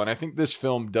of evil. And I think this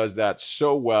film does that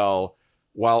so well,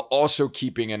 while also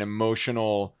keeping an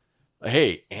emotional,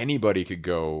 hey, anybody could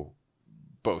go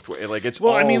both ways. Like it's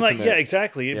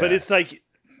exactly. Yeah. But it's like,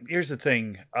 here's the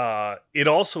thing. It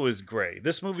also is gray.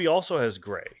 This movie also has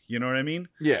gray. You know what I mean?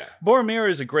 Yeah. Boromir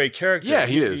is a gray character. Yeah,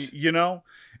 he is.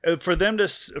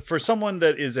 For someone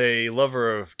that is a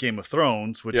lover of Game of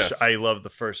Thrones, which I love the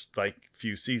first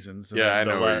few seasons. Yeah, I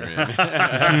know what you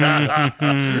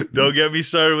mean. Don't get me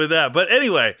started with that. But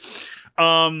anyway,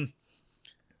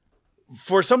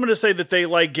 for someone to say that they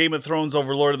like Game of Thrones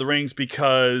over Lord of the Rings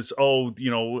because,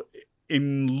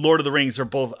 in Lord of the Rings, they're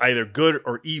both either good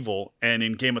or evil, and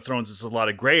in Game of Thrones, it's a lot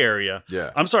of gray area.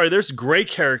 Yeah. I'm sorry, there's gray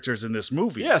characters in this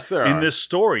movie. Yes, there in are. this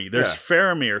story. There's Yeah.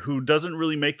 Faramir, who doesn't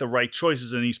really make the right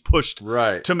choices, and he's pushed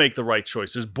Right. to make the right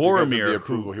choices. Because of Boromir, the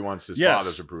approval, who, he wants his Yes.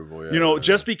 father's approval. Yeah, yeah,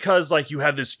 just because like you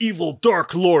have this evil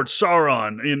Dark Lord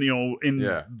Sauron in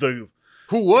Yeah. the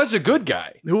who was a good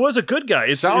guy. who was a good guy.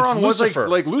 It's Sauron was Lucifer.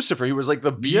 like Lucifer. He was like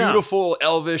the beautiful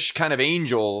elvish kind of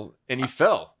angel, and he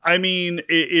fell. I mean,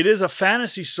 it is a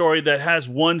fantasy story that has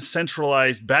one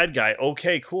centralized bad guy.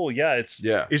 Okay, cool. Yeah, it's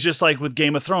just like with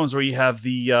Game of Thrones, where you have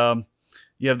the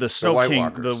Snow White King,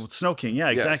 Walkers. the Snow King. Yeah,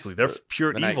 Yes, exactly. They're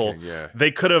pure the Night evil. King, yeah.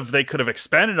 They could have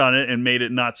expanded on it and made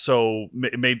it not so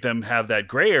made them have that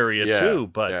gray area Yeah, too,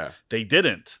 but yeah. they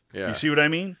didn't. Yeah. You see what I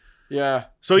mean? Yeah.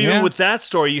 So even Yeah. with that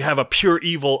story, you have a pure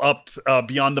evil up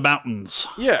beyond the mountains.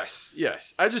 Yes.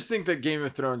 I just think that Game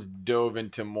of Thrones dove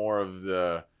into more of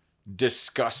the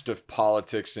disgust of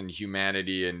politics and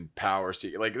humanity and power.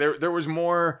 Like there was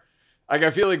more. Like I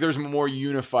feel like there's a more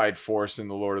unified force in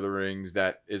the Lord of the Rings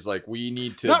that is like we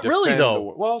need to. Not really, defend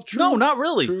though. Well, true. No, not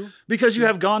really. True. Because you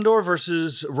have Gondor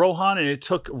versus Rohan, and it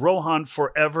took Rohan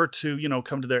forever to,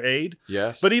 come to their aid.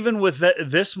 Yes. But even with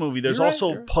this movie, there's You're right, also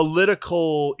you're right.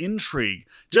 political intrigue.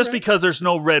 Just right. because there's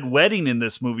no red wedding in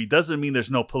this movie doesn't mean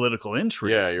there's no political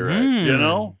intrigue. Yeah, you're right. Mm. You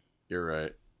know? You're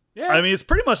right. Yeah. I mean, it's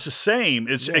pretty much the same.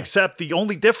 Except the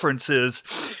only difference is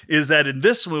that in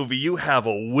this movie you have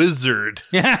a wizard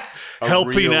Yeah. A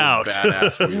helping real out.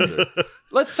 badass wizard.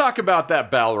 Let's talk about that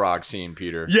Balrog scene,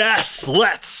 Peter. Yes,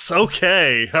 let's.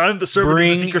 Okay, I'm the servant of Bring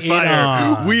the secret it fire,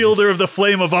 on. wielder of the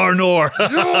flame of Arnor.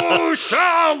 You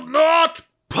shall not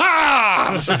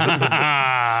pass.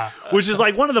 Which is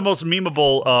like one of the most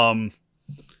memeable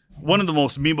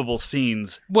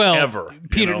scenes Well, ever.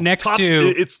 Peter, next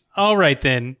to- it's All right,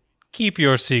 then. Keep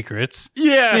your secrets.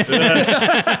 Yes. And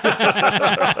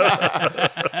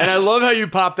I love how you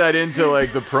popped that into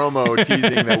like the promo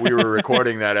teasing that we were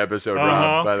recording that episode,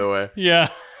 Rob, by the way. Yeah.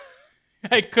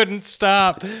 I couldn't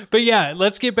stop. But yeah,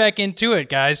 let's get back into it,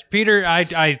 guys. Peter,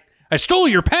 I stole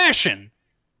your passion.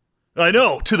 I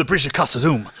know, to the bridge of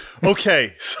Khazad-dûm.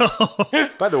 Okay, so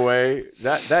By the way,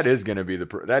 that is going to be the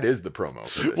promo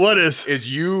for this. what is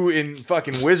you in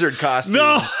fucking wizard costume?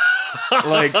 no?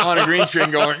 Like on a green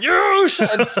screen going, you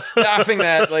and staffing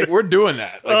that. Like we're doing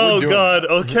that. Like, Oh we're doing God!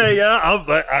 Okay, yeah,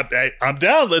 I'm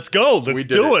down. Let's go. Let's We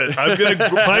did do it. it. I'm gonna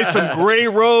buy some gray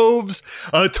robes,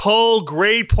 a tall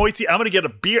gray pointy. I'm gonna get a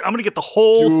beer. I'm gonna get the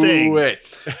whole Do thing.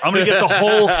 it. I'm gonna get the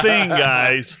whole thing,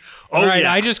 guys. Oh All right,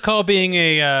 yeah. I just call being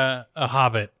a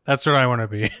hobbit. That's what I want to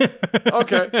be.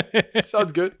 Okay.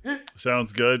 Sounds good.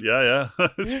 Sounds good. Yeah.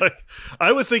 It's like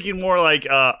I was thinking more like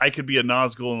I could be a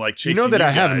Nazgul and like chasing. You know that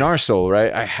I have guys. Narsil,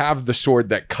 right? I have the sword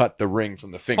that cut the ring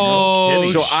from the finger. Oh,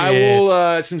 So shit. I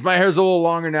will, since my hair's a little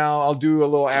longer now, I'll do a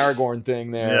little Aragorn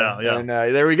thing there. Yeah. And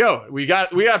there we go. We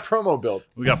got promo built.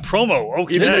 We got promo.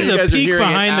 Okay. Even This is you a guys are peek hearing it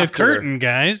behind the after. curtain,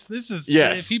 guys. This is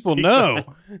Yes. people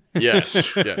know.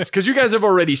 Yes. Because you guys have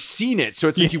already seen it, so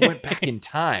it's like you went back in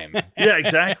time. Yeah,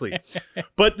 exactly.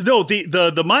 But no,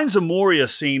 the Mines of Moria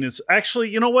scene is actually,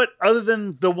 you know what? Other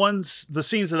than the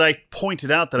scenes that I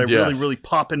pointed out that I Yes. really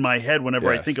pop in my head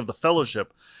whenever I Yes. think of the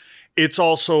Fellowship, it's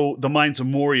also the Mines of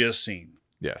Moria scene.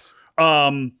 Yes.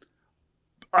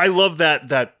 I love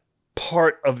that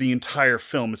part of the entire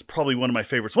film. Is probably one of my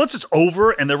favorites. Once it's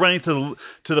over and they're running to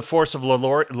the forest of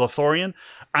Lothlorien,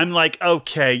 I'm like,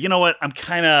 okay, you know what? I'm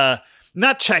kind of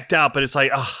not checked out, but it's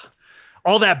like,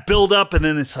 all that build up, and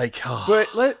then it's like, But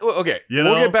okay, You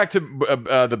we'll know? get back to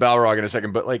the Balrog in a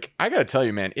second. But like, I gotta tell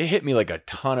you, man, it hit me like a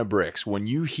ton of bricks when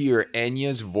you hear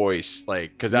Enya's voice,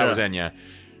 like, because that Yeah. was Enya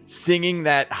singing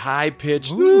that high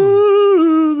pitched,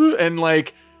 and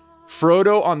like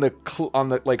Frodo on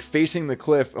the like facing the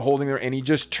cliff, holding there, and he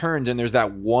just turns, and there's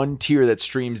that one tear that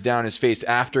streams down his face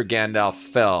after Gandalf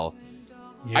fell.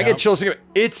 I get chills thinking.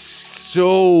 It's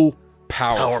so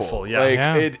powerful. yeah. Like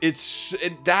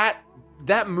Yeah.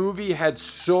 that movie had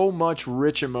so much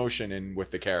rich emotion in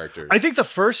with the characters. I think the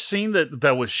first scene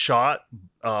that was shot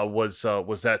was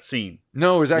that scene.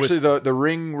 No, it was actually the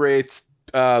ring wraith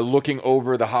looking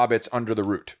over the hobbits under the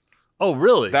root. Oh,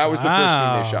 really? That was the first scene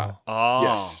Wow. they shot. oh,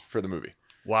 Yes, for the movie.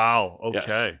 Wow. Yes,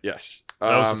 Okay. Yes.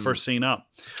 That was the first scene up.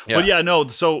 yeah. But yeah, no.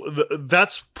 So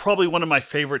that's probably one of my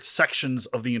favorite sections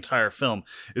of the entire film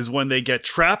is when they get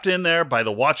trapped in there by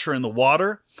the Watcher in the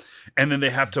water, and then they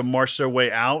have to march their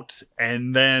way out.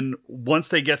 And then once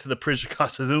they get to the Bridge of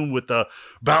Khazad-dûm with the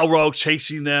Balrog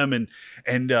chasing them, and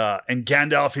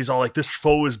Gandalf, he's all like, "This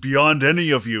foe is beyond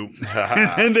any of you."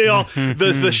 And then they all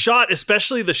the shot,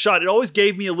 especially the shot, it always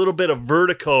gave me a little bit of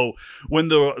vertigo when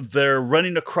they're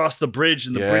running across the bridge,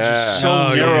 and the bridge is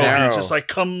so narrow, and it just like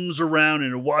comes around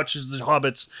and it watches the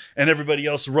hobbits and everybody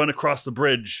else run across the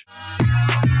bridge.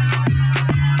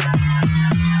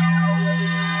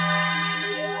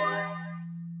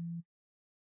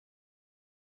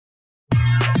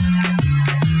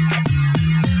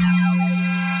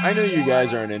 I know you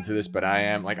guys aren't into this, but I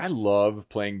am. Like, I love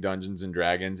playing Dungeons and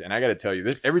Dragons, and I got to tell you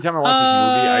this: every time I watch this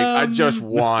movie, I just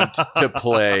want to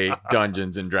play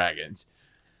Dungeons and Dragons.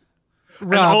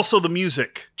 Rob, and also the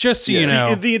music. Just so you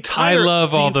know, I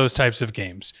love all those types of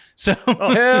games. So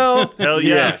hell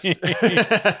yes.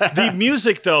 The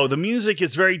music, though,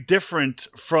 is very different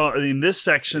from in this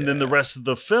section than the rest of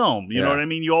the film. You know what I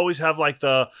mean? You always have like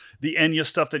the Enya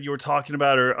stuff that you were talking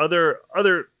about, or other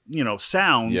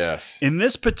sounds. Yes. In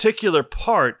this particular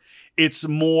part, it's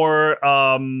more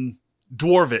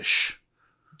dwarvish.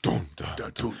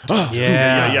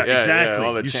 Yeah,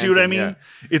 exactly. You see what I mean? Yeah.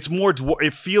 It's more.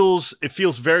 It feels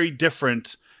very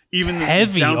different, even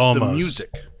heavy down almost. To the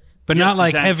music, but not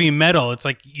like heavy metal. It's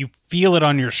like you feel it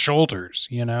on your shoulders.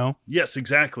 You know? Yes,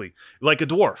 exactly. Like a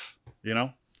dwarf. You know?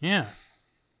 Yeah.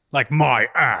 Like my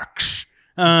axe.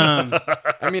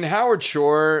 I mean, Howard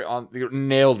Shore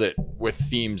nailed it with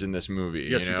themes in this movie.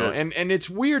 Yes, you he know? did. And it's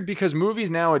weird because movies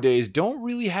nowadays don't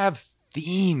really have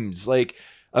themes. Like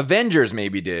Avengers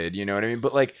maybe did, you know what I mean?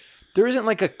 But like, there isn't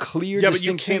like a clear,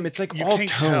 distinct theme. It's like all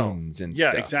tones and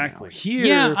stuff. Yeah, exactly. Now.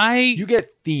 Here, you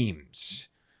get themes.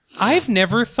 I've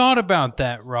never thought about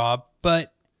that, Rob,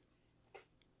 but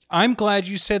I'm glad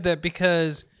you said that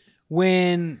because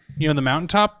when, the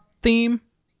mountaintop theme,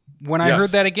 when I heard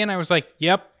that again, I was like,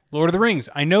 yep, Lord of the Rings.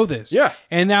 I know this. Yeah.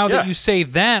 And now that you say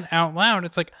that out loud,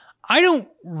 it's like, I don't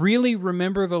really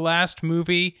remember the last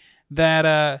movie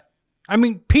that,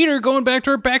 Peter, going back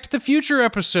to our Back to the Future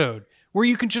episode, where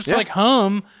you can just like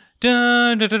hum,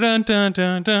 dun, dun, dun, dun, dun,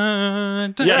 dun,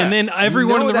 dun, and then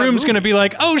everyone in the room's going to be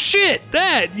like, oh shit,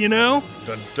 that, Dun,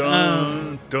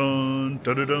 dun, dun,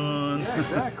 dun, dun, dun. Yeah,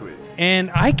 exactly.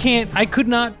 And I could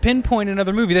not pinpoint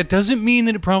another movie. That doesn't mean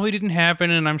that it probably didn't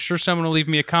happen, and I'm sure someone will leave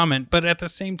me a comment, but at the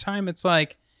same time, it's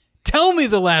like, tell me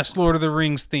the last Lord of the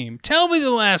Rings theme. Tell me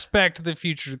the last Back to the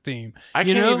Future theme. I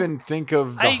can't even think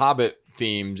of the Hobbit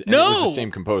themes, and it was the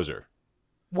same composer.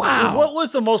 Wow. What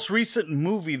was the most recent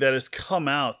movie that has come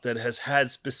out that has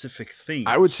had specific themes?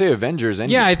 I would say Avengers.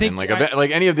 Endgame. Yeah, I think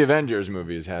like any of the Avengers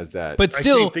movies has that. But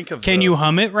still, can you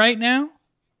hum it right now?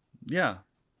 Yeah.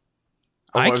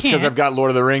 I can't. Because I've got Lord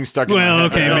of the Rings stuck in my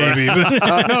head. Maybe.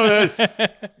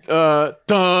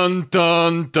 Dun,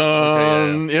 dun,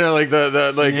 dun.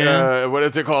 Okay, what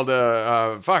is it called?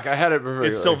 Fuck, I had it before.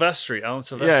 It's Silvestri, Alan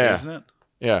Silvestri, isn't it?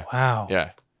 Yeah. Wow. Yeah.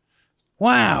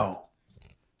 Wow.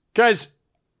 Guys,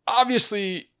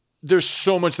 obviously, there's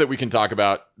so much that we can talk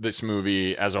about this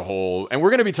movie as a whole. And we're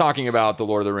going to be talking about The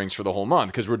Lord of the Rings for the whole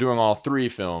month because we're doing all three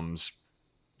films.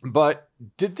 But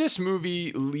did this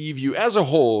movie leave you as a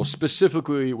whole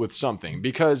specifically with something?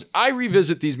 Because I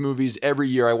revisit these movies every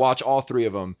year. I watch all three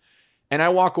of them. And I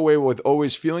walk away with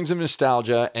always feelings of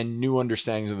nostalgia and new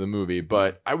understandings of the movie.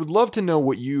 But I would love to know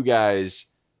what you guys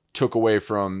took away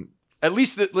from at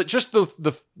least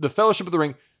the Fellowship of the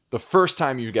Ring the first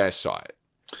time you guys saw it.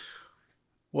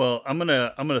 Well, I'm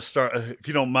gonna start, if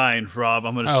you don't mind, Rob.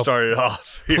 I'm gonna start it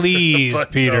off here. Please,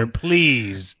 Peter,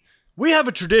 please. We have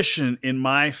a tradition in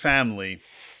my family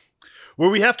where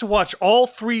we have to watch all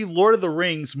three Lord of the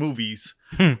Rings movies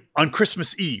on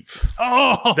Christmas Eve.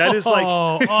 Oh, that is like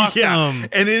awesome. Yeah,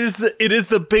 and it is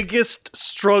the biggest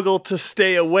struggle to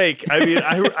stay awake. I mean,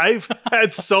 I've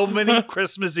had so many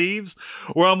Christmas Eves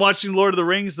where I'm watching Lord of the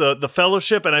Rings, the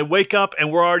Fellowship, and I wake up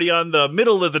and we're already on the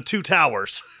middle of the Two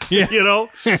Towers. Yeah.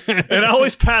 And I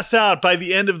always pass out by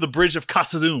the end of the Bridge of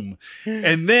Khazad-dûm.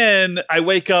 And then I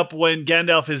wake up when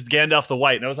Gandalf is Gandalf the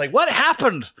White. And I was like, what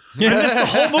happened? I missed the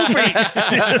whole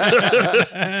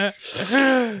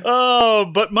movie.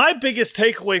 But my biggest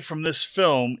takeaway from this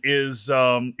film is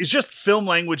just film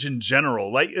language in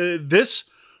general. Like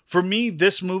for me,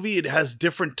 this movie, it has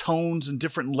different tones and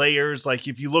different layers. Like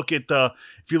if you look at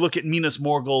Minas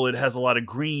Morgul, it has a lot of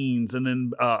greens, and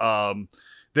then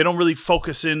they don't really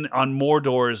focus in on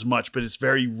Mordor as much, but it's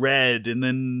very red. And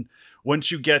then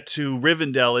once you get to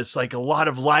Rivendell, it's like a lot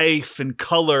of life and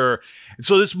color. And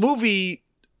so this movie,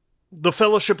 The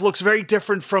Fellowship, looks very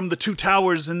different from The Two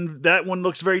Towers, and that one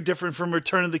looks very different from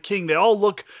Return of the King. They all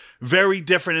look very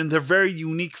different, and they're very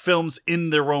unique films in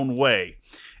their own way.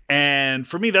 And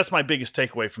for me, that's my biggest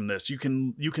takeaway from this. You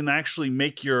can actually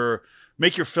make your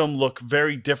film look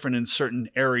very different in certain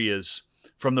areas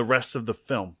from the rest of the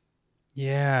film.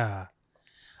 Yeah.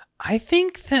 I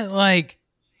think that, like,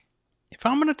 if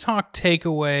I'm going to talk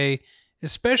takeaway,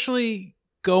 especially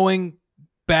going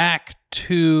back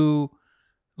to,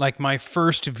 like, my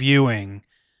first viewing,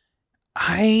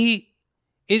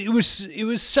 it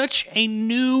was such a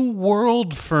new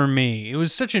world for me. It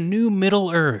was such a new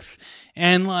Middle Earth.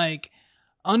 And, like,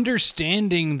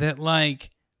 understanding that, like,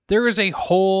 there is a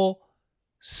whole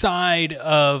side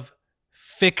of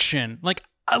fiction. Like,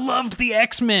 I loved the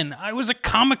X-Men. I was a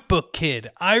comic book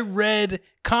kid. I read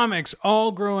comics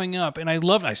all growing up, and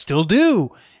I still do.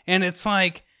 And it's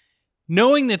like,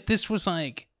 knowing that this was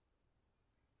like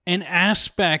an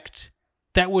aspect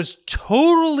that was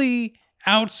totally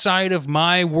outside of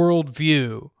my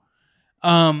worldview,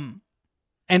 and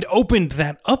opened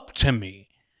that up to me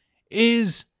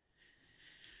is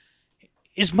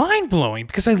mind-blowing,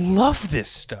 because I love this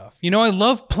stuff. You know, I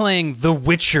love playing The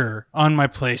Witcher on my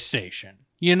PlayStation.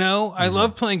 You know, I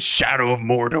love playing Shadow of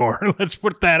Mordor. Let's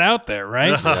put that out there,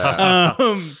 right?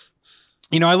 Yeah.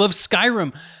 You know, I love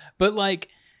Skyrim. But, like,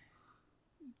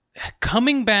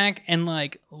 coming back and,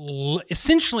 like,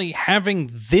 essentially having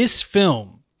this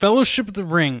film, Fellowship of the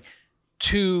Ring,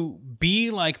 to be,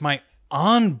 like, my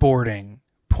onboarding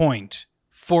point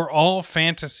for all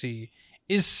fantasy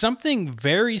is something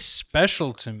very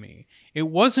special to me. It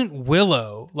wasn't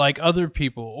Willow like other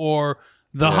people, or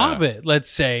The Hobbit, let's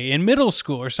say, in middle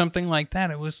school or something like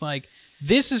that. It was like,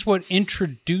 this is what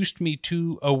introduced me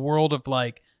to a world of,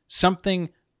 like, something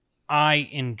I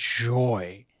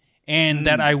enjoy and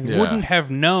that I wouldn't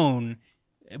have known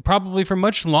probably for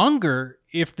much longer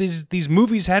if these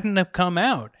movies hadn't have come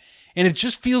out. And it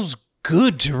just feels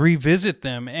good to revisit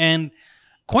them. And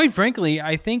quite frankly,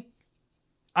 I think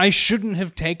I shouldn't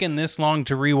have taken this long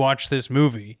to rewatch this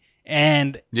movie.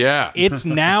 And it's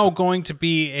now going to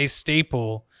be a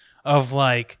staple of,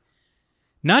 like,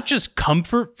 not just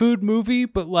comfort food movie,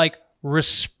 but, like,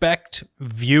 respect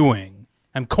viewing.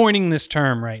 I'm coining this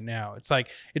term right now. It's like,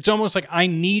 it's almost like I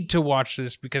need to watch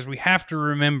this because we have to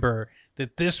remember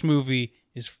that this movie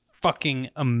is fucking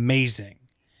amazing.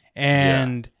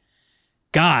 And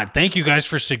God, thank you guys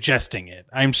for suggesting it.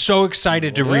 I'm so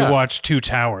excited to rewatch Two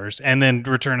Towers and then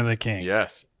Return of the King.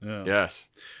 Yes.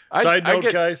 Side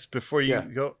note, guys, before you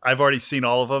go, I've already seen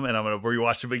all of them, and I'm going to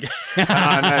rewatch them again.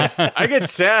 Nice. I get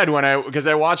sad because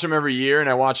I watch them every year, and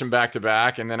I watch them back to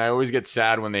back, and then I always get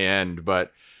sad when they end.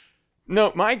 But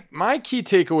no, my key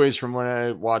takeaways from when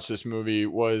I watched this movie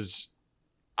was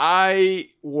I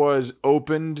was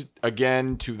opened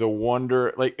again to the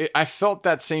wonder. Like, I felt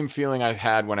that same feeling I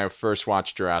had when I first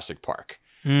watched Jurassic Park.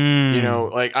 You know,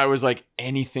 like, I was like,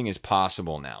 anything is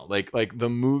possible now. Like the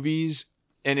movies,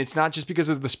 and it's not just because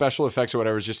of the special effects or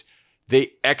whatever, it's just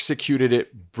they executed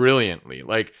it brilliantly.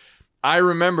 Like, I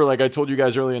remember, like I told you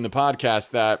guys earlier in the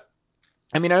podcast, that,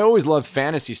 I mean, I always loved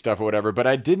fantasy stuff or whatever, but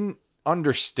I didn't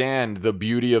understand the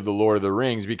beauty of the Lord of the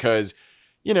Rings because,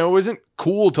 you know, it wasn't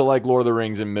cool to like Lord of the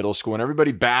Rings in middle school, and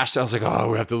everybody bashed. I was like,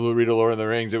 oh, we have to read a Lord of the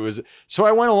Rings. So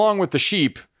I went along with the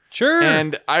sheep. Sure.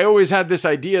 And I always had this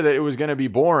idea that it was going to be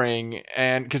boring,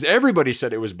 and because everybody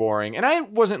said it was boring, and I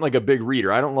wasn't like a big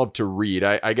reader. I don't love to read.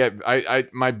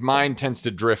 My mind tends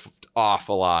to drift off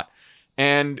a lot.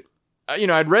 And, you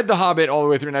know, I'd read The Hobbit all the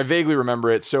way through, and I vaguely remember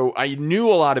it. So I knew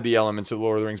a lot of the elements of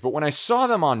Lord of the Rings, but when I saw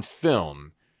them on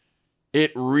film,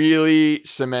 it really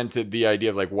cemented the idea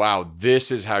of, like, wow, this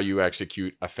is how you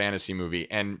execute a fantasy movie.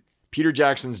 And Peter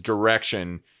Jackson's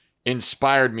direction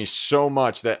inspired me so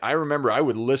much that I remember I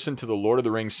would listen to the Lord of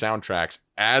the Rings soundtracks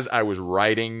as I was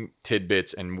writing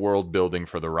tidbits and world building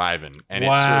for the Riven. And it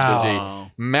served as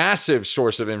a massive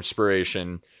source of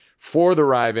inspiration for the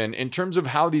Riven in terms of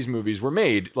how these movies were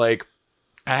made. Like,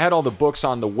 I had all the books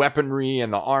on the weaponry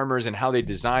and the armors and how they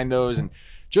designed those, and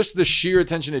just the sheer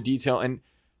attention to detail and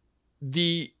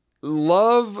the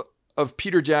love of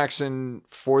Peter Jackson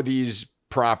for these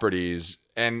properties,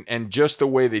 and just the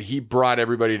way that he brought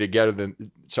everybody together,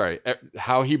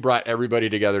 how he brought everybody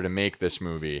together to make this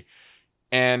movie.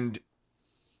 And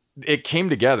it came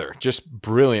together just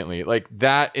brilliantly. Like,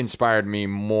 that inspired me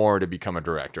more to become a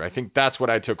director. I think that's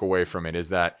what I took away from it, is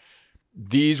that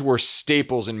these were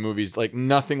staples in movies. Like,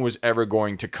 nothing was ever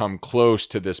going to come close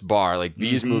to this bar. Like,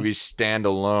 these movies stand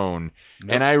alone.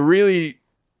 Yep. And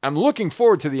I'm looking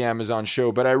forward to the Amazon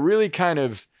show, but I really kind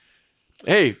of,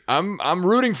 hey, I'm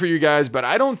rooting for you guys, but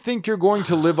I don't think you're going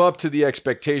to live up to the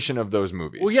expectation of those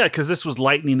movies. Well, yeah, because this was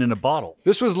lightning in a bottle.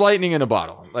 This was lightning in a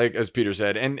bottle, like, as Peter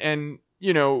said. And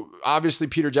you know, obviously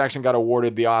Peter Jackson got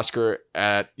awarded the Oscar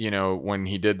at, you know, when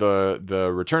he did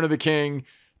the Return of the King,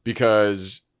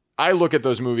 because I look at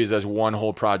those movies as one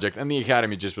whole project, and the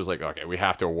Academy just was like, okay, we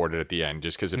have to award it at the end,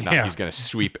 just because if not, he's going to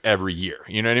sweep every year.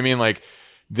 You know what I mean? Like,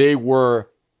 they were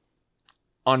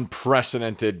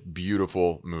unprecedented,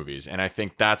 beautiful movies. And I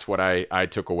think that's what I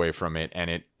took away from it. And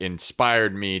it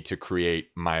inspired me to create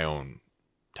my own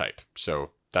type. So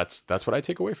that's what I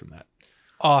take away from that.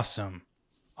 Awesome.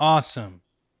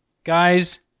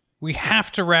 Guys, we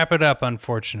have to wrap it up,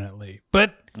 unfortunately.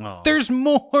 But there's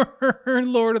more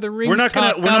Lord of the Rings. We're not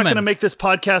gonna make this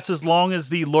podcast as long as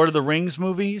the Lord of the Rings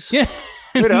movies. Yeah.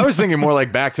 Wait, I was thinking more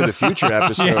like Back to the Future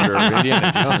episode or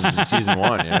Indiana Jones in season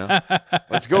 1, you know?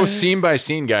 Let's go scene by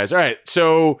scene, guys. All right,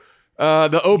 so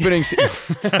the opening scene.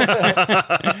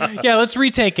 Yeah, let's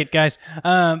retake it, guys.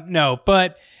 No,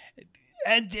 but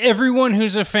everyone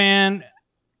who's a fan,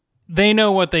 they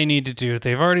know what they need to do.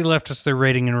 They've already left us their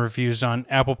rating and reviews on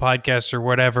Apple Podcasts or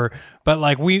whatever. But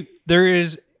like there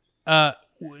is...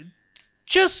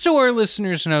 just so our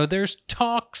listeners know, there's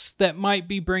talks that might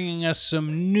be bringing us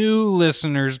some new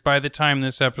listeners by the time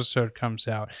this episode comes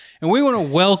out. And we want to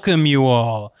welcome you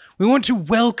all. We want to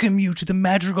welcome you to the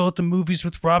Madrigal at the Movies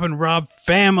with Rob and Rob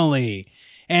family.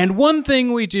 And one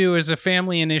thing we do as a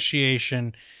family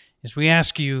initiation is we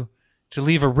ask you to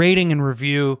leave a rating and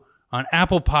review on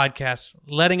Apple Podcasts,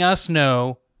 letting us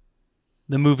know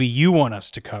the movie you want us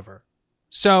to cover.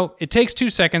 So it takes 2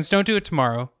 seconds. Don't do it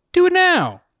tomorrow. Do it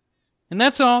now. And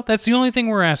that's all. That's the only thing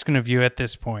we're asking of you at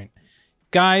this point.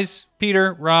 Guys,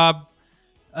 Peter, Rob,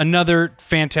 another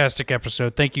fantastic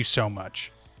episode. Thank you so much.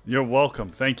 You're welcome.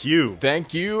 Thank you.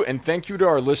 Thank you, and thank you to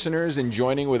our listeners in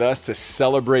joining with us to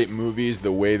celebrate movies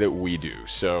the way that we do.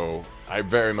 So I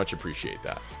very much appreciate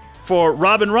that. For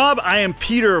Rob and Rob, I am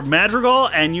Peter Madrigal,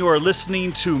 and you are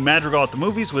listening to Madrigal at the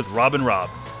Movies with Rob and Rob.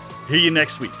 Hear you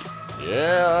next week.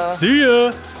 Yeah. See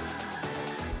ya.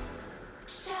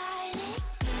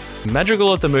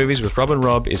 Madrigal at the Movies with Rob and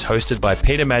Rob is hosted by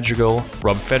Peter Madrigal,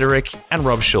 Rob Federick, and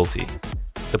Rob Schulte.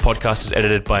 The podcast is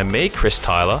edited by me, Chris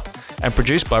Tyler, and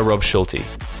produced by Rob Schulte.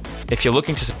 If you're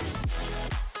looking to